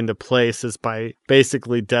put into place is by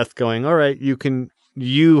basically death going, all right,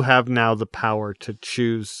 you have now the power to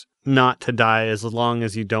choose not to die as long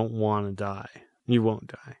as you don't want to die. You won't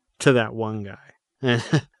die, to that one guy.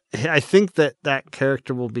 I think that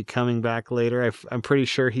character will be coming back later. I'm pretty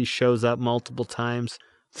sure he shows up multiple times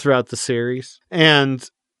throughout the series. And,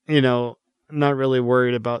 not really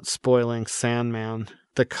worried about spoiling Sandman,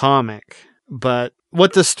 the comic. But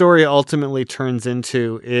what the story ultimately turns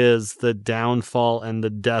into is the downfall and the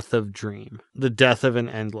death of Dream, the death of an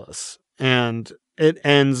Endless. And it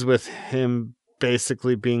ends with him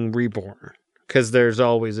basically being reborn, because there's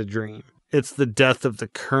always a Dream. It's the death of the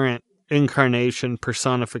current incarnation,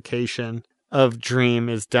 personification of Dream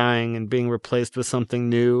is dying and being replaced with something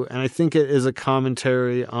new. And I think it is a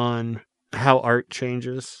commentary on how art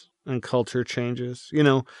changes and culture changes.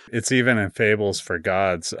 It's even in Fables for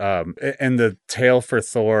Gods. In the tale for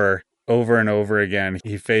Thor, over and over again,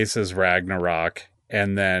 he faces Ragnarok,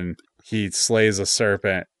 and then he slays a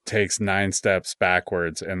serpent, takes 9 steps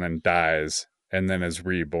backwards, and then dies, and then is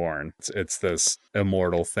reborn. It's this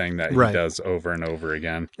immortal thing that he does over and over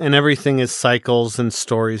again. And everything is cycles, and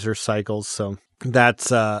stories are cycles, so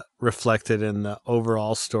that's reflected in the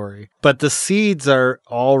overall story. But the seeds are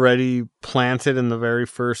already planted in the very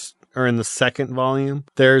first, or in the second volume.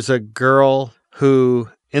 There's a girl who,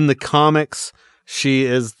 in the comics, she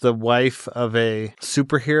is the wife of a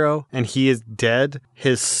superhero, and he is dead.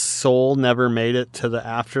 His soul never made it to the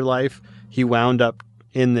afterlife. He wound up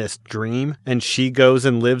in this dream, and she goes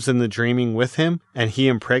and lives in the dreaming with him, and he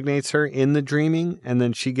impregnates her in the dreaming, and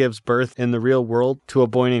then she gives birth in the real world to a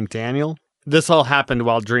boy named Daniel. This all happened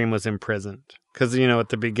while Dream was imprisoned, because, at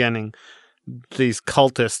the beginning, these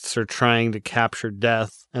cultists are trying to capture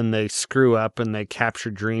Death, and they screw up and they capture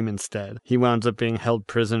Dream instead. He winds up being held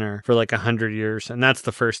prisoner for 100 years, and that's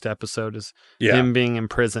the first episode, is him being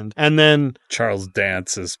imprisoned. And then Charles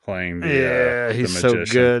Dance is playing he's the magician. So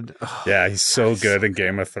good. Yeah, he's so good in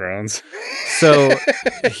Game of Thrones. So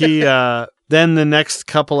he then the next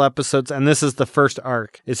couple episodes, and this is the first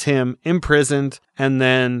arc, is him imprisoned and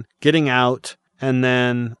then getting out and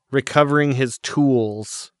then recovering his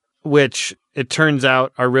tools, which it turns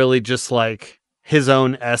out are really just his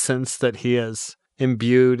own essence that he has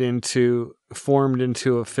formed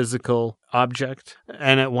into a physical object.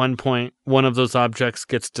 And at one point, one of those objects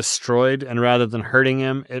gets destroyed, and rather than hurting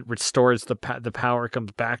him, it restores the power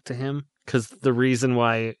comes back to him, because the reason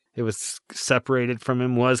why it was separated from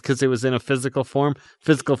him was because it was in a physical form.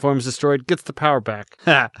 Physical form is destroyed, gets the power back.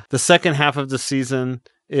 The second half of the season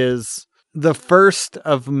is the first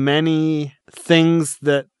of many things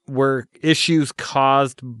that were issues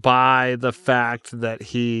caused by the fact that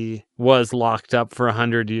he was locked up for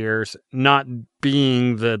 100 years, not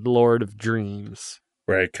being the Lord of Dreams.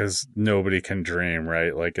 Right, because nobody can dream,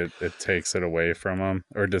 right? It takes it away from him.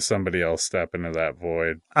 Or does somebody else step into that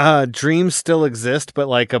void? Dreams still exist, but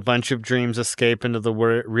a bunch of dreams escape into the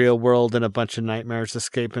real world, and a bunch of nightmares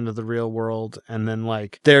escape into the real world. And then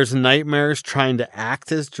there's nightmares trying to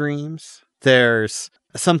act as dreams. There's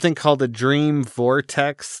something called a dream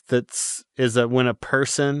vortex when a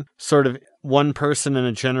person, sort of one person in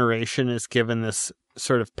a generation, is given this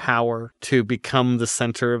sort of power to become the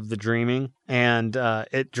center of the dreaming, and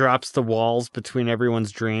it drops the walls between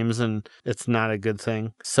everyone's dreams, and it's not a good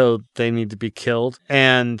thing. So they need to be killed.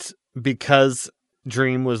 And because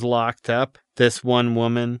Dream was locked up, this one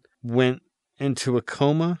woman went into a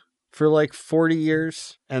coma for 40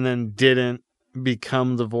 years and then didn't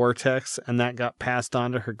become the vortex, and that got passed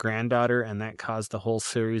on to her granddaughter, and that caused a whole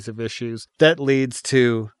series of issues that leads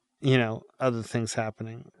to other things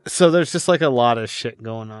happening. So there's just a lot of shit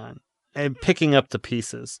going on and picking up the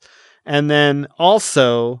pieces. And then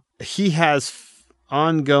also he has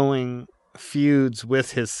ongoing feuds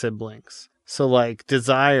with his siblings. So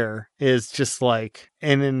Desire is just an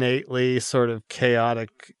innately sort of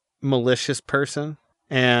chaotic, malicious person.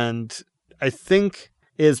 And I think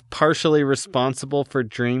is partially responsible for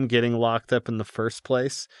Dream getting locked up in the first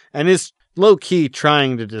place, and is low-key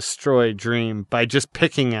trying to destroy Dream by just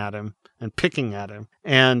picking at him,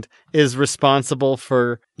 and is responsible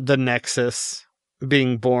for the Nexus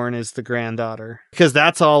being born as the granddaughter. Because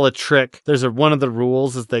that's all a trick. There's one of the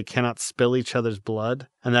rules is they cannot spill each other's blood,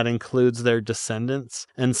 and that includes their descendants.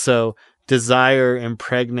 And so Desire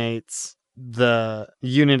impregnates the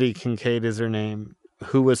Unity Kincaid is her name,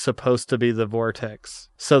 who was supposed to be the Vortex.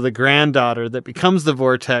 So the granddaughter that becomes the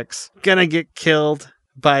Vortex, gonna get killed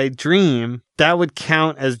by Dream. That would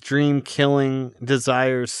count as Dream killing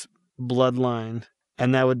Desire's bloodline.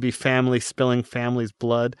 And that would be family spilling family's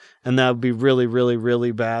blood. And that would be really, really,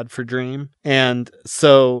 really bad for Dream. And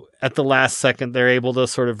so at the last second, they're able to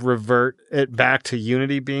sort of revert it back to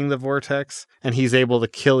Unity being the Vortex. And he's able to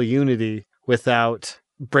kill Unity without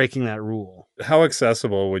breaking that rule. How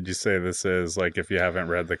accessible would you say this is, if you haven't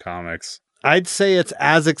read the comics? I'd say it's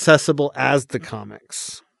as accessible as the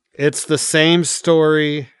comics. It's the same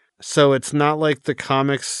story. So it's not like the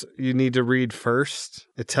comics you need to read first.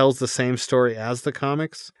 It tells the same story as the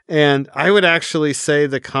comics. And I would actually say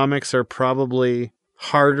the comics are probably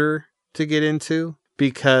harder to get into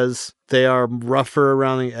because they are rougher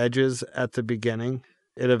around the edges at the beginning.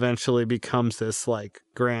 It eventually becomes this like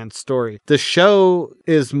grand story. The show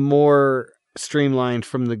is more streamlined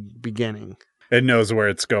from the beginning. It knows where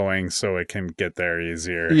it's going, so it can get there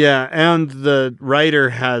easier. Yeah, and the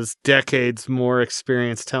writer has decades more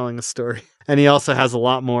experience telling a story. And he also has a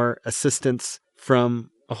lot more assistance from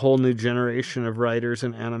a whole new generation of writers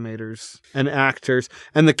and animators and actors.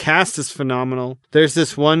 And the cast is phenomenal. There's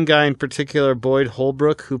this one guy in particular, Boyd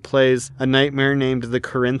Holbrook, who plays a nightmare named the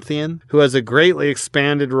Corinthian, who has a greatly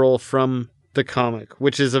expanded role from the comic,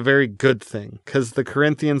 which is a very good thing because the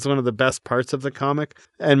Corinthian's one of the best parts of the comic.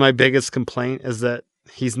 And my biggest complaint is that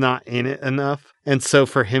he's not in it enough. And so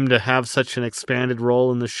for him to have such an expanded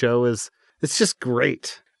role in the show it's just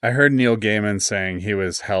great. I heard Neil Gaiman saying he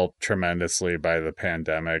was helped tremendously by the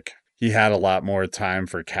pandemic. He had a lot more time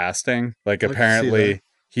for casting. Like apparently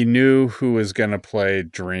he knew who was going to play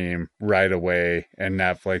Dream right away. And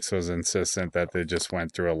Netflix was insistent that they just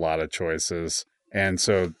went through a lot of choices. And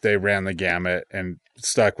so they ran the gamut and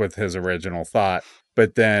stuck with his original thought.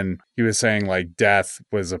 But then he was saying like Death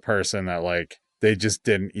was a person that like they just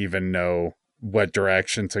didn't even know what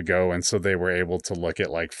direction to go. And so they were able to look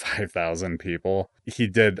at like 5,000 people. He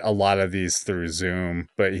did a lot of these through Zoom,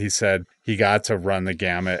 but he said he got to run the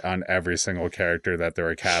gamut on every single character that they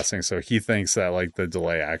were casting. So he thinks that like the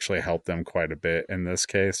delay actually helped them quite a bit in this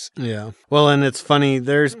case. Yeah. Well, and it's funny,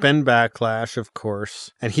 there's been backlash, of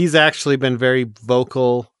course, and he's actually been very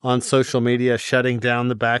vocal on social media, shutting down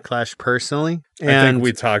the backlash personally. And I think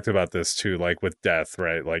we talked about this too, like with Death,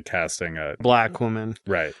 right? Like casting a black woman.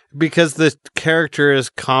 Right. Because the character is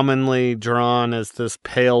commonly drawn as this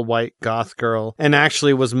pale white goth girl and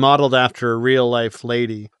actually was modeled after a real life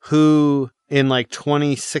lady who in like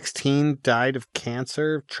 2016 died of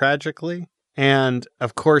cancer tragically. And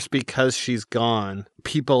of course, because she's gone,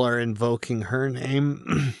 people are invoking her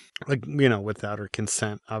name, like, you know, without her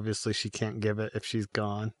consent. Obviously, she can't give it if she's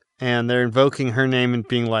gone. And they're invoking her name and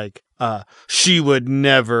being like, she would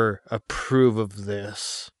never approve of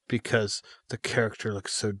this because the character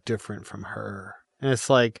looks so different from her. And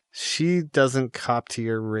it's like, she doesn't cop to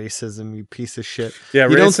your racism, you piece of shit. Yeah,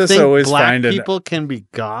 you racists don't think always black find people can be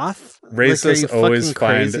goth? Racists like, always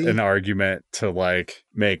find crazy? an argument to like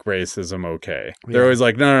make racism okay. Yeah. They're always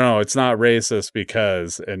like, no, it's not racist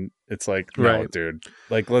because, and it's like, no, Right. dude,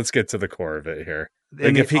 like let's get to the core of it here. In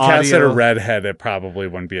Like the if he casted a audio- redhead, it probably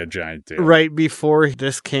wouldn't be a giant deal. Right before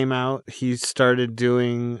this came out, he started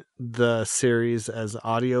doing the series as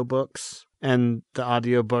audiobooks. And the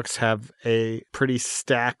audiobooks have a pretty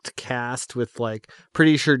stacked cast with like,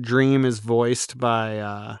 pretty sure Dream is voiced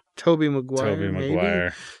by Tobey Maguire. Tobey maybe?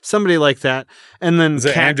 Maguire. Somebody like that. And then Is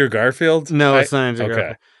it Andrew Garfield? No, it's not Andrew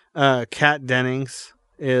okay. Garfield. Kat Dennings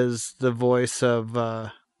is the voice of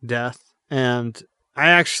Death. And I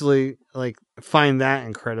actually like find that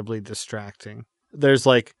incredibly distracting. There's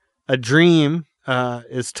like a Dream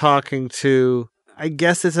is talking to, I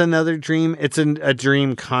guess it's another dream. It's a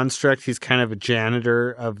dream construct. He's kind of a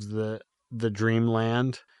janitor of the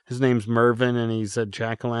dreamland. His name's Mervyn, and he's a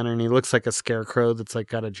jack-o'-lantern. He looks like a scarecrow that's like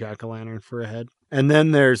got a jack-o'-lantern for a head. And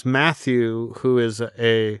then there's Matthew, who is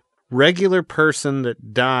a regular person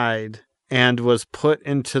that died and was put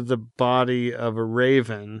into the body of a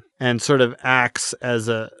raven and sort of acts as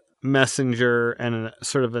a messenger and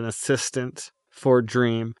sort of an assistant for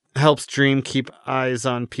Dream. Helps Dream keep eyes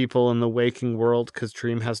on people in the waking world because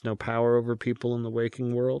Dream has no power over people in the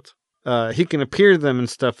waking world. He can appear to them and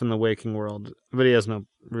stuff in the waking world, but he has no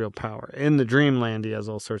real power. In the Dreamland, he has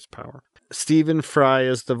all sorts of power. Stephen Fry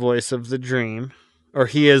is the voice of the Dream, or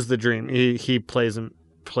he is the Dream. He plays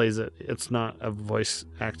it. It's not a voice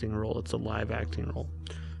acting role; it's a live acting role.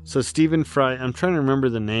 So Stephen Fry. I'm trying to remember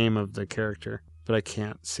the name of the character, but I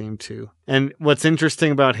can't seem to. And what's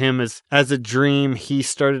interesting about him is, as a Dream, he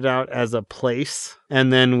started out as a place,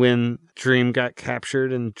 and then when Dream got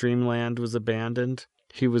captured and Dreamland was abandoned,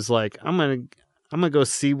 he was like, I'm gonna go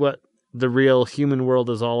see what the real human world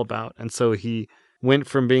is all about. And so he went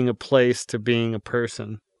from being a place to being a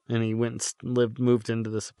person, and he went and moved into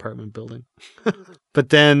this apartment building. But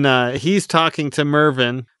then he's talking to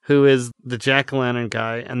Mervyn, who is the jack-o'-lantern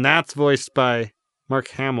guy, and that's voiced by Mark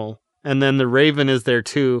Hamill. And then the Raven is there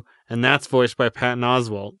too, and that's voiced by Patton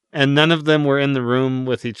Oswalt. And none of them were in the room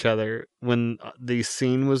with each other when the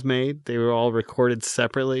scene was made. They were all recorded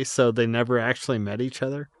separately, so they never actually met each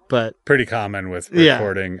other. But Pretty common with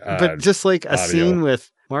recording. but just like a audio. scene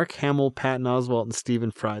with Mark Hamill, Patton Oswalt, and Stephen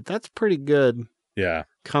Fry. That's pretty good Yeah.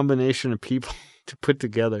 combination of people to put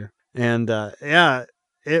together. And yeah,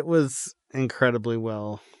 it was incredibly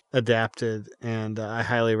well adapted, and I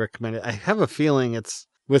highly recommend it. I have a feeling it's,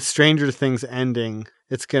 with Stranger Things ending,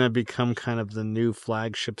 it's going to become kind of the new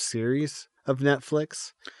flagship series of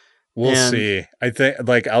Netflix. We'll And- see. I think,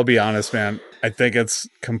 like, I'll be honest, man. I think it's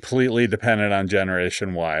completely dependent on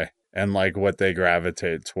Generation Y and like what they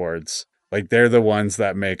gravitate towards. Like, they're the ones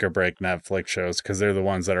that make or break Netflix shows because they're the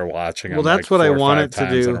ones that are watching them. Well, that's like what I 4 or want 5 it to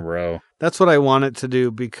times do. in a row. That's what I want it to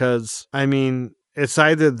do, because, I mean, it's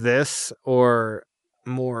either this or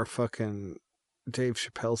more fucking Dave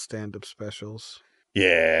Chappelle stand-up specials.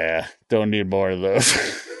 Yeah, don't need more of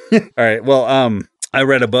those. All right. Well, I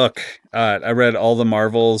read a book. I read All the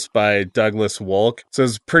Marvels by Douglas Wolk. So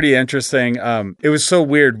it's pretty interesting. It was so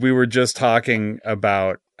weird. We were just talking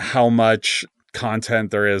about how much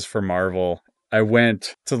content there is for Marvel. I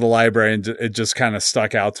went to the library and it just kind of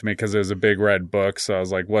stuck out to me because it was a big red book. So I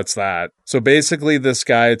was like, what's that? So basically this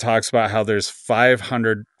guy talks about how there's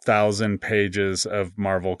 500,000 pages of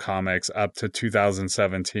Marvel comics up to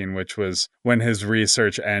 2017, which was when his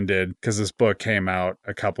research ended because this book came out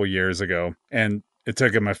a couple years ago. And it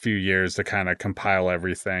took him a few years to kind of compile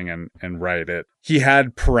everything and write it. He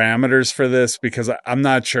had parameters for this because I'm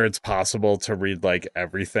not sure it's possible to read like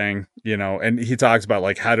everything, you know, and he talks about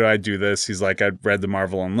like, how do I do this? He's like, I read the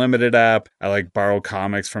Marvel Unlimited app. I like borrow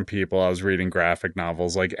comics from people. I was reading graphic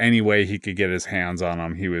novels, like any way he could get his hands on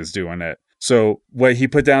them, he was doing it. So what he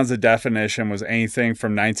put down as a definition was anything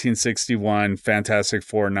from 1961 Fantastic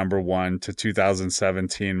Four #1 to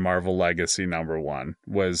 2017 Marvel Legacy #1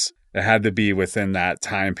 was, it had to be within that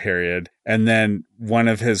time period. And then one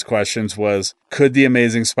of his questions was, could the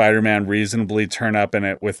Amazing Spider-Man reasonably turn up in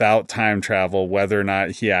it without time travel, whether or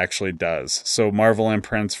not he actually does? So Marvel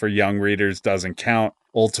imprints for young readers doesn't count.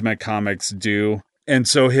 Ultimate Comics do. And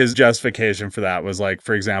so his justification for that was like,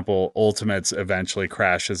 for example, Ultimates eventually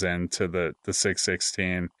crashes into the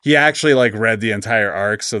 616. He actually like read the entire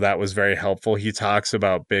arc, so that was very helpful. He talks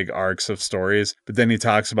about big arcs of stories, but then he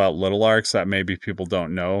talks about little arcs that maybe people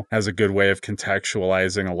don't know. Has a good way of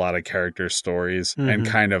contextualizing a lot of character stories and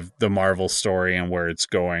kind of the Marvel story and where it's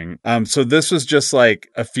going. So this was just like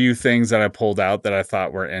a few things that I pulled out that I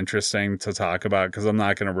thought were interesting to talk about because I'm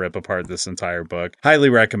not going to rip apart this entire book. Highly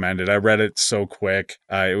recommended. I read it so quick.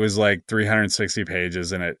 It was like 360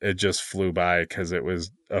 pages and it just flew by because it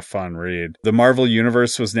was a fun read. The Marvel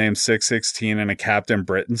Universe was named 616 in a Captain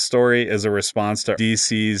Britain story as a response to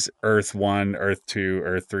DC's Earth 1, Earth 2,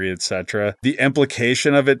 Earth 3, etc. The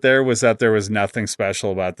implication of it there was that there was nothing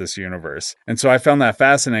special about this universe. And so I found that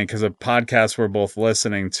fascinating because a podcast we're both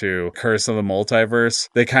listening to, Curse of the Multiverse,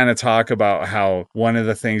 they kind of talk about how one of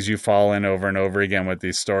the things you fall in over and over again with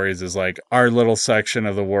these stories is like, our little section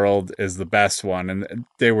of the world is the best one. And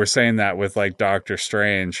they were saying that with like Doctor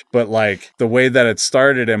Strange, but like the way that it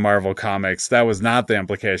started in Marvel Comics, that was not the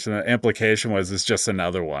implication. The implication was it's just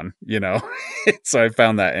another one, you know? So I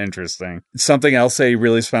found that interesting. Something else that he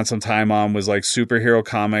really spent some time on was like superhero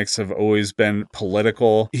comics have always been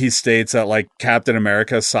political. He states that like Captain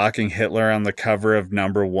America socking Hitler on the cover of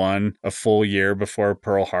 #1 a full year before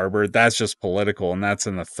Pearl Harbor, that's just political, and that's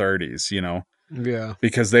in the 30s, you know? Yeah.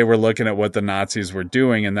 Because they were looking at what the Nazis were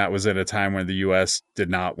doing, and that was at a time when the U.S. did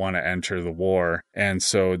not want to enter the war. And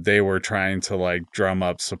so they were trying to like drum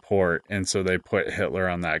up support. And so they put Hitler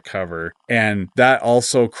on that cover. And that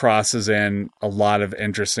also crosses in a lot of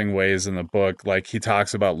interesting ways in the book. Like he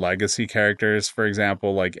talks about legacy characters, for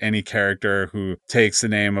example, like any character who takes the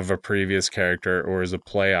name of a previous character or is a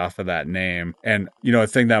play off of that name. And, you know, a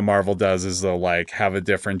thing that Marvel does is they'll like have a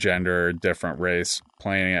different gender or different race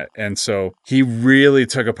playing it. And so he really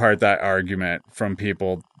took apart that argument from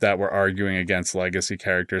people that were arguing against legacy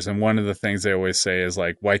characters. And one of the things they always say is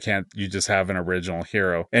like, why can't you just have an original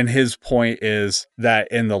hero? And his point is that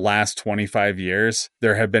in the last 25 years,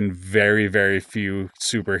 there have been very, very few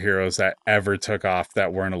superheroes that ever took off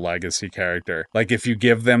that weren't a legacy character. Like if you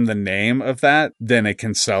give them the name of that, then it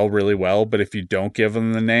can sell really well. But if you don't give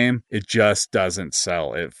them the name, it just doesn't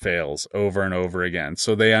sell. It fails over and over again.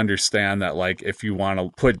 So they understand that like, if you want to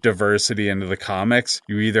put diversity into the comics,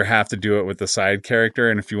 you either have to do it with the side character,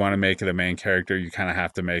 and if you want to make it a main character, you kind of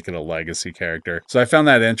have to make it a legacy character. So I found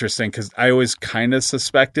that interesting because I always kind of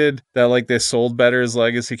suspected that like they sold better as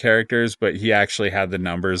legacy characters, but he actually had the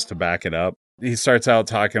numbers to back it up. he starts out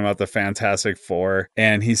talking about the Fantastic Four,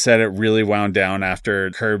 and he said it really wound down after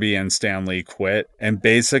Kirby and Stan Lee quit and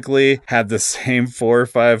basically had the same 4 or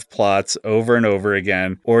 5 plots over and over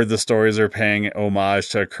again, or the stories are paying homage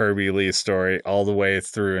to a Kirby Lee story all the way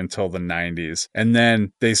through until the 90s. And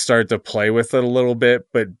then they start to play with it a little bit,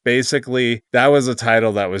 but basically that was a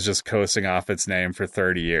title that was just coasting off its name for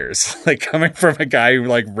 30 years. Like coming from a guy who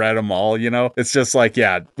like read them all, you know, it's just like,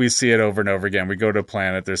 yeah, we see it over and over again. We go to a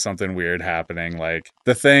planet, there's something weird happening. Like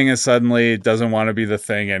the Thing is suddenly doesn't want to be the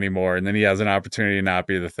Thing anymore. And then he has an opportunity to not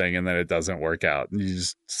be the Thing, and then it doesn't work out. And you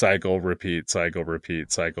just cycle, repeat, cycle,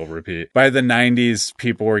 repeat, cycle, repeat. By the 90s,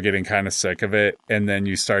 people were getting kind of sick of it. And then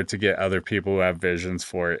you start to get other people who have visions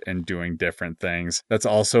for it and doing different things. That's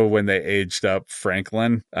also when they aged up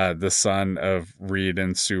Franklin, the son of Reed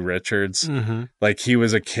and Sue Richards. Mm-hmm. Like he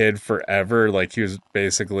was a kid forever. Like he was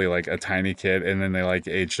basically like a tiny kid, and then they like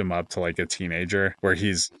aged him up to like a teenager where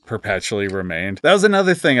he's perpetually remained. That was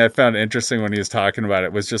another thing I found interesting when he was talking about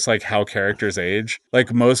it, was just like how characters age.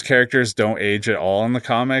 Like most characters don't age at all in the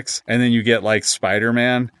comics. And then you get like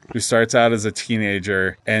Spider-Man, who starts out as a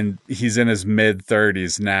teenager and he's in his mid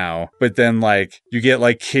 30s now. But then like you get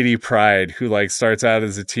like Kitty Pryde, who like starts out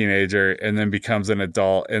as a teenager and then becomes an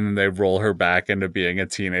adult, and then they roll her back into being a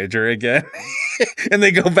teenager again. And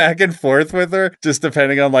they go back and forth with her, just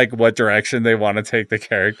depending on like what direction they want to take the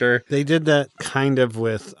character. They did that kind of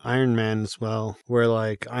with Iron Man as well, where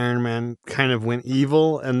like Iron Man kind of went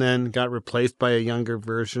evil and then got replaced by a younger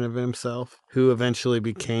version of himself, who eventually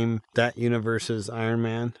became that universe's Iron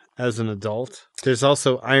Man as an adult. There's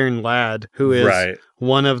also Iron Lad, who is Right.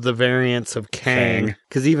 one of the variants of Kang.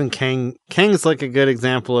 Because even Kang's like a good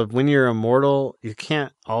example of when you're immortal, you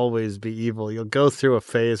can't always be evil. You'll go through a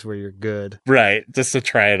phase where you're good. Right. Just to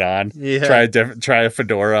try it on. Yeah. Try a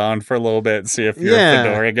fedora on for a little bit and see if you're Yeah. a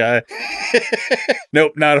fedora guy.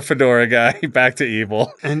 Nope, not a fedora guy. Back to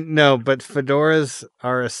evil. And no, but fedoras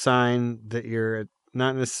are a sign that you're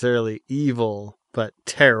not necessarily evil, but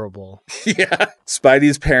terrible. Yeah.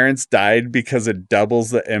 Spidey's parents died because it doubles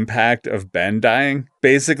the impact of Ben dying.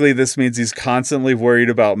 Basically, this means he's constantly worried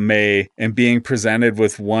about May and being presented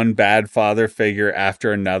with one bad father figure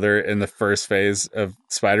after another in the first phase of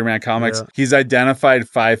Spider-Man comics. Yeah. He's identified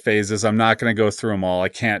 5 phases. I'm not going to go through them all. I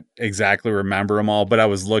can't exactly remember them all, but I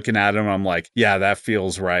was looking at them and I'm like, yeah, that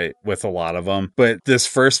feels right with a lot of them. But this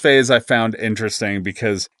first phase I found interesting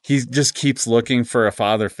because he just keeps looking for a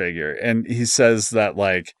father figure. And he says that,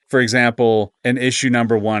 like, for example, in issue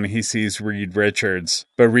number 1, he sees Reed Richards,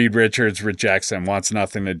 but Reed Richards rejects him, wants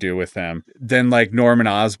nothing to do with him. Then like Norman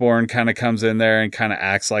Osborn kind of comes in there and kind of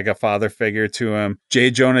acts like a father figure to him.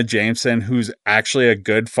 J. Jonah Jameson, who's actually a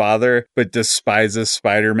good father, but despises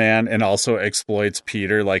Spider-Man and also exploits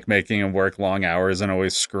Peter, like making him work long hours and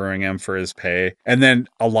always screwing him for his pay. And then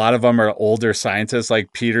a lot of them are older scientists,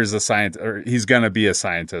 like Peter's a scientist, or he's going to be a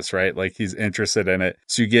scientist, right? Like he's interested in it.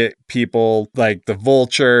 So you get people like the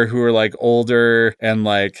Vulture, who are like older, and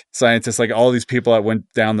like scientists, like all these people that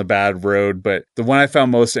went down the bad road. But the one I found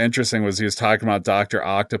most interesting was he was talking about Dr.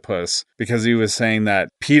 Octopus, because he was saying that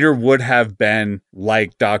Peter would have been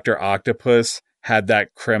like Dr. Octopus had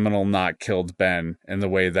that criminal not killed Ben in the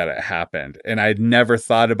way that it happened. And I'd never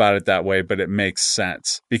thought about it that way, but it makes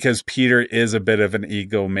sense because Peter is a bit of an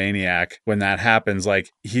egomaniac when that happens. Like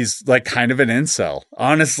he's like kind of an incel.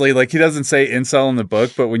 Honestly, like he doesn't say incel in the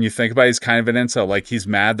book, but when you think about it, he's kind of an incel. Like he's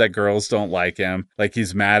mad that girls don't like him. Like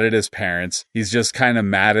he's mad at his parents. He's just kind of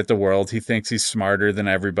mad at the world. He thinks he's smarter than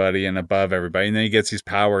everybody and above everybody. And then he gets these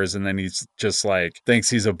powers and then he's just like thinks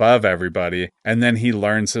he's above everybody. And then he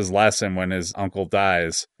learns his lesson when his uncle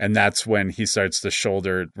dies, and that's when he starts to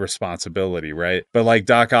shoulder responsibility, right? But like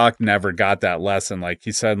Doc Ock never got that lesson. Like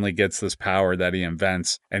he suddenly gets this power that he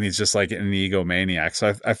invents, and he's just like an egomaniac.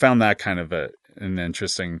 So I found that kind of an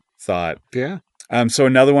interesting thought. Yeah. So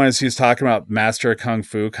another one is he's talking about Master of Kung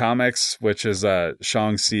Fu comics, which is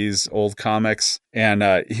Shaanxi's old comics, and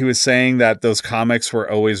he was saying that those comics were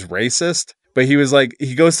always racist. But he was like,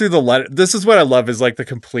 he goes through the letter. This is what I love is like the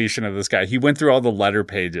completion of this guy. He went through all the letter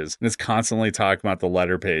pages and is constantly talking about the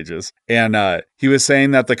letter pages. And he was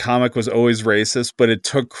saying that the comic was always racist, but it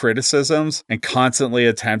took criticisms and constantly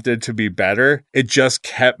attempted to be better. It just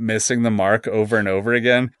kept missing the mark over and over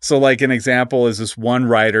again. So like an example is this one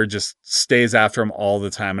writer just stays after him all the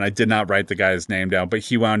time. And I did not write the guy's name down, but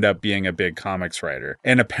he wound up being a big comics writer.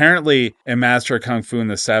 And apparently in Master of Kung Fu in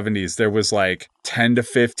the 70s, there was like 10 to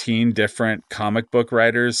 15 different comic book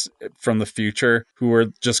writers from the future who were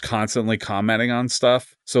just constantly commenting on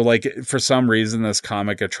stuff. So like for some reason, this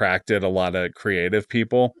comic attracted a lot of creative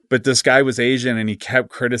people. But this guy was Asian and he kept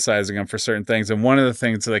criticizing him for certain things. And one of the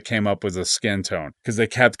things that came up was a skin tone because they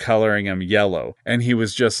kept coloring him yellow. And he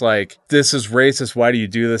was just like, this is racist. Why do you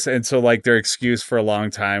do this? And so like their excuse for a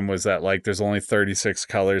long time was that like there's only 36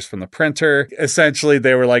 colors from the printer. Essentially,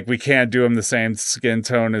 they were like, we can't do him the same skin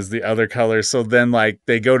tone as the other colors. So then like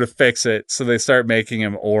they go to fix it. So they start making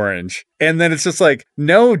him orange. And then it's just like,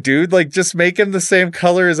 no, dude, like just make him the same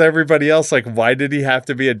color as everybody else. Like, why did he have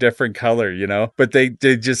to be a different color, you know? But they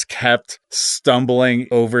just kept stumbling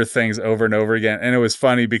over things over and over again. And it was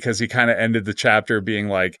funny because he kind of ended the chapter being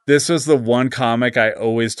like, this was the one comic I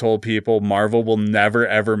always told people Marvel will never,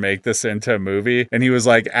 ever make this into a movie. And he was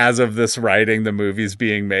like, as of this writing, the movie's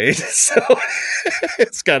being made. So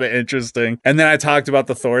it's kind of interesting. And then I talked about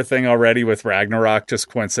the Thor thing already with Ragnarok, just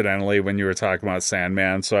coincidentally when you were talking about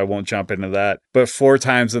Sandman. So I won't jump into that. But 4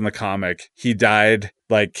 times in the comic, he died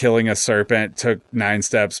like killing a serpent, took 9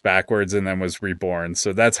 steps backwards, and then was reborn.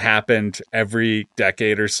 So that's happened every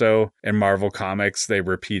decade or so in Marvel Comics. They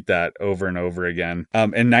repeat that over and over again.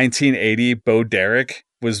 In 1980, Bo Derek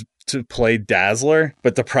was to play Dazzler,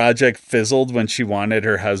 but the project fizzled when she wanted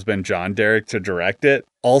her husband John Derek to direct it.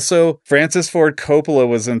 Also, Francis Ford Coppola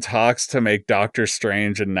was in talks to make Doctor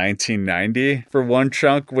Strange in 1990 for one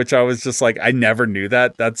chunk, which I was just like, I never knew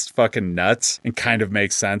that. That's fucking nuts and kind of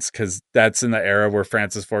makes sense because that's in the era where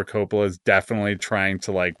Francis Ford Coppola is definitely trying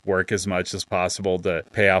to like work as much as possible to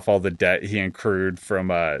pay off all the debt he accrued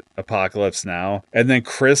from Apocalypse Now. And then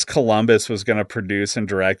Chris Columbus was going to produce and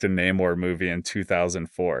direct a Namor movie in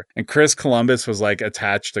 2004. And Chris Columbus was like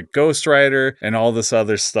attached to Ghost Rider and all this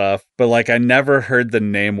other stuff. But like I never heard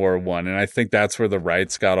the Namor one, and I think that's where the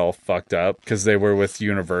rights got all fucked up because they were with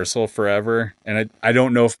Universal forever. And I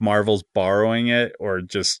don't know if Marvel's borrowing it or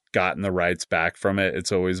just gotten the rights back from it.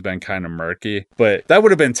 It's always been kind of murky, but that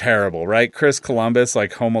would have been terrible, right? Chris Columbus,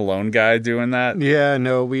 like Home Alone guy, doing that. Yeah,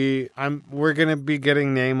 no, we're gonna be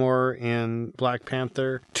getting Namor in Black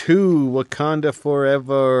Panther 2, Wakanda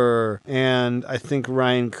Forever, and I think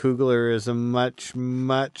Ryan Coogler is a much,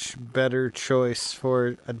 much better choice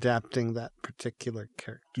for adapting that particular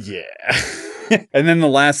character. Yeah. And then the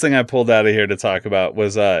last thing I pulled out of here to talk about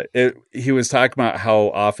was he was talking about how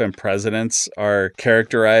often presidents are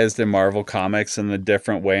characterized in Marvel Comics and the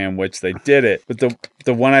different way in which they did it. But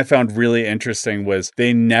the one I found really interesting was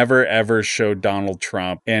they never ever showed Donald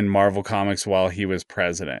Trump in Marvel Comics while he was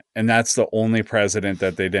president. And that's the only president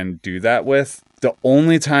that they didn't do that with. The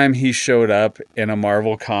only time he showed up in a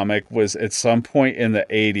Marvel comic was at some point in the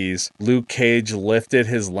 80s. Luke Cage lifted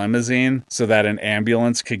his limousine so that an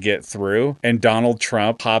ambulance could get through, and Donald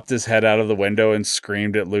Trump popped his head out of the window and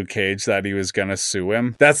screamed at Luke Cage that he was going to sue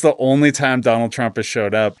him. That's the only time Donald Trump has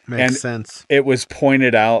showed up. Makes sense. It was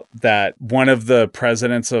pointed out that one of the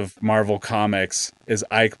presidents of Marvel Comics is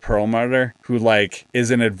Ike Perlmutter, who like is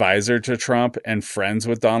an advisor to Trump and friends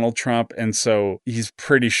with Donald Trump. And so he's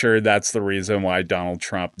pretty sure that's the reason why Donald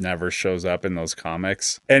Trump never shows up in those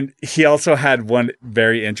comics. And he also had one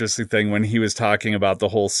very interesting thing when he was talking about the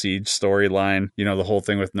whole Siege storyline, you know, the whole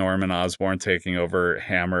thing with Norman Osborn taking over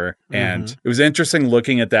Hammer. And it was interesting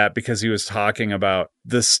looking at that because he was talking about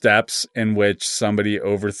the steps in which somebody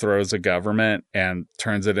overthrows a government and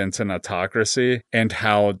turns it into an autocracy, and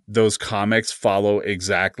how those comics follow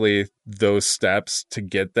exactly those steps to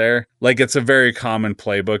get there. Like, it's a very common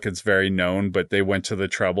playbook. It's very known, but they went to the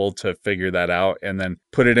trouble to figure that out and then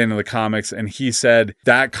put it into the comics. And he said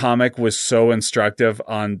that comic was so instructive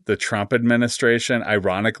on the Trump administration,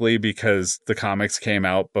 ironically, because the comics came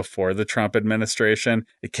out before the Trump administration.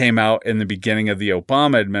 It came out in the beginning of the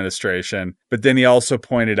Obama administration. But then he also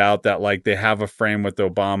pointed out that like they have a frame with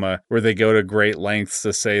Obama where they go to great lengths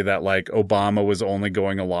to say that like Obama was only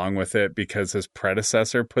going along with it because his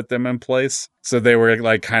predecessor put them in place. So they were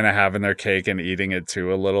like kind of having their cake and eating it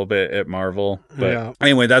too a little bit at Marvel. But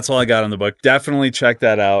anyway, that's all I got on the book. Definitely check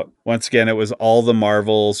that out. Once again, it was All the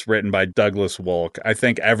Marvels written by Douglas Wolk. I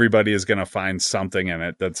think everybody is going to find something in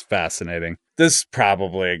it that's fascinating. This is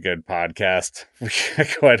probably a good podcast. We got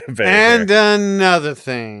quite a bit. And another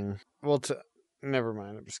thing. Well, never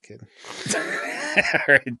mind. I'm just kidding. All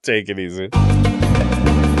right, take it easy.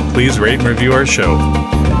 Please rate and review our show.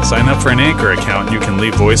 Sign up for an Anchor account and you can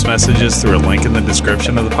leave voice messages through a link in the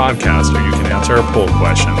description of the podcast, or you can answer our poll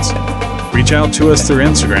questions. Reach out to us through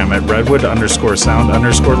Instagram at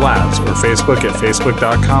redwood_sound_labs or Facebook at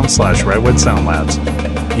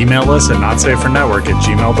facebook.com/redwoodsoundlabs. Email us at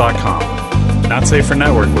notsafernetwork@gmail.com. Not Safe for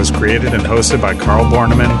Network was created and hosted by Carl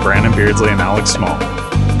Borneman, Brandon Beardsley, and Alex Small.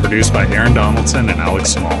 Produced by Aaron Donaldson and Alex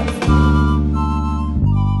Small.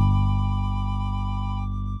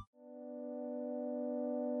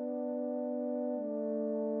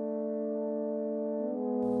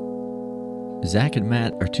 Zach and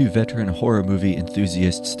Matt are two veteran horror movie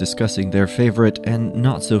enthusiasts discussing their favorite and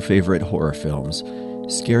not so favorite horror films.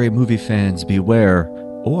 Scary movie fans beware,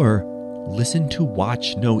 or listen to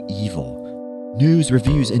Watch No Evil. News,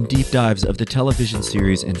 reviews, and deep dives of the television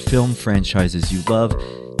series and film franchises you love.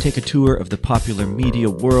 Take a tour of the popular media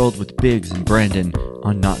world with Biggs and Brandon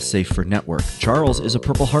on Not Safe for Network. Charles is a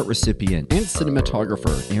Purple Heart recipient and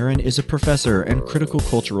cinematographer. Aaron is a professor and critical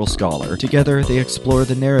cultural scholar. Together, they explore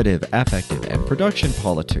the narrative, affective, and production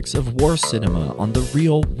politics of war cinema on The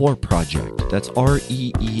Real War Project. That's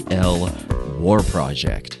REEL War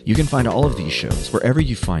Project. You can find all of these shows wherever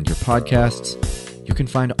you find your podcasts. You can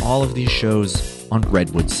find all of these shows on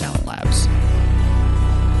Redwood Sound Labs.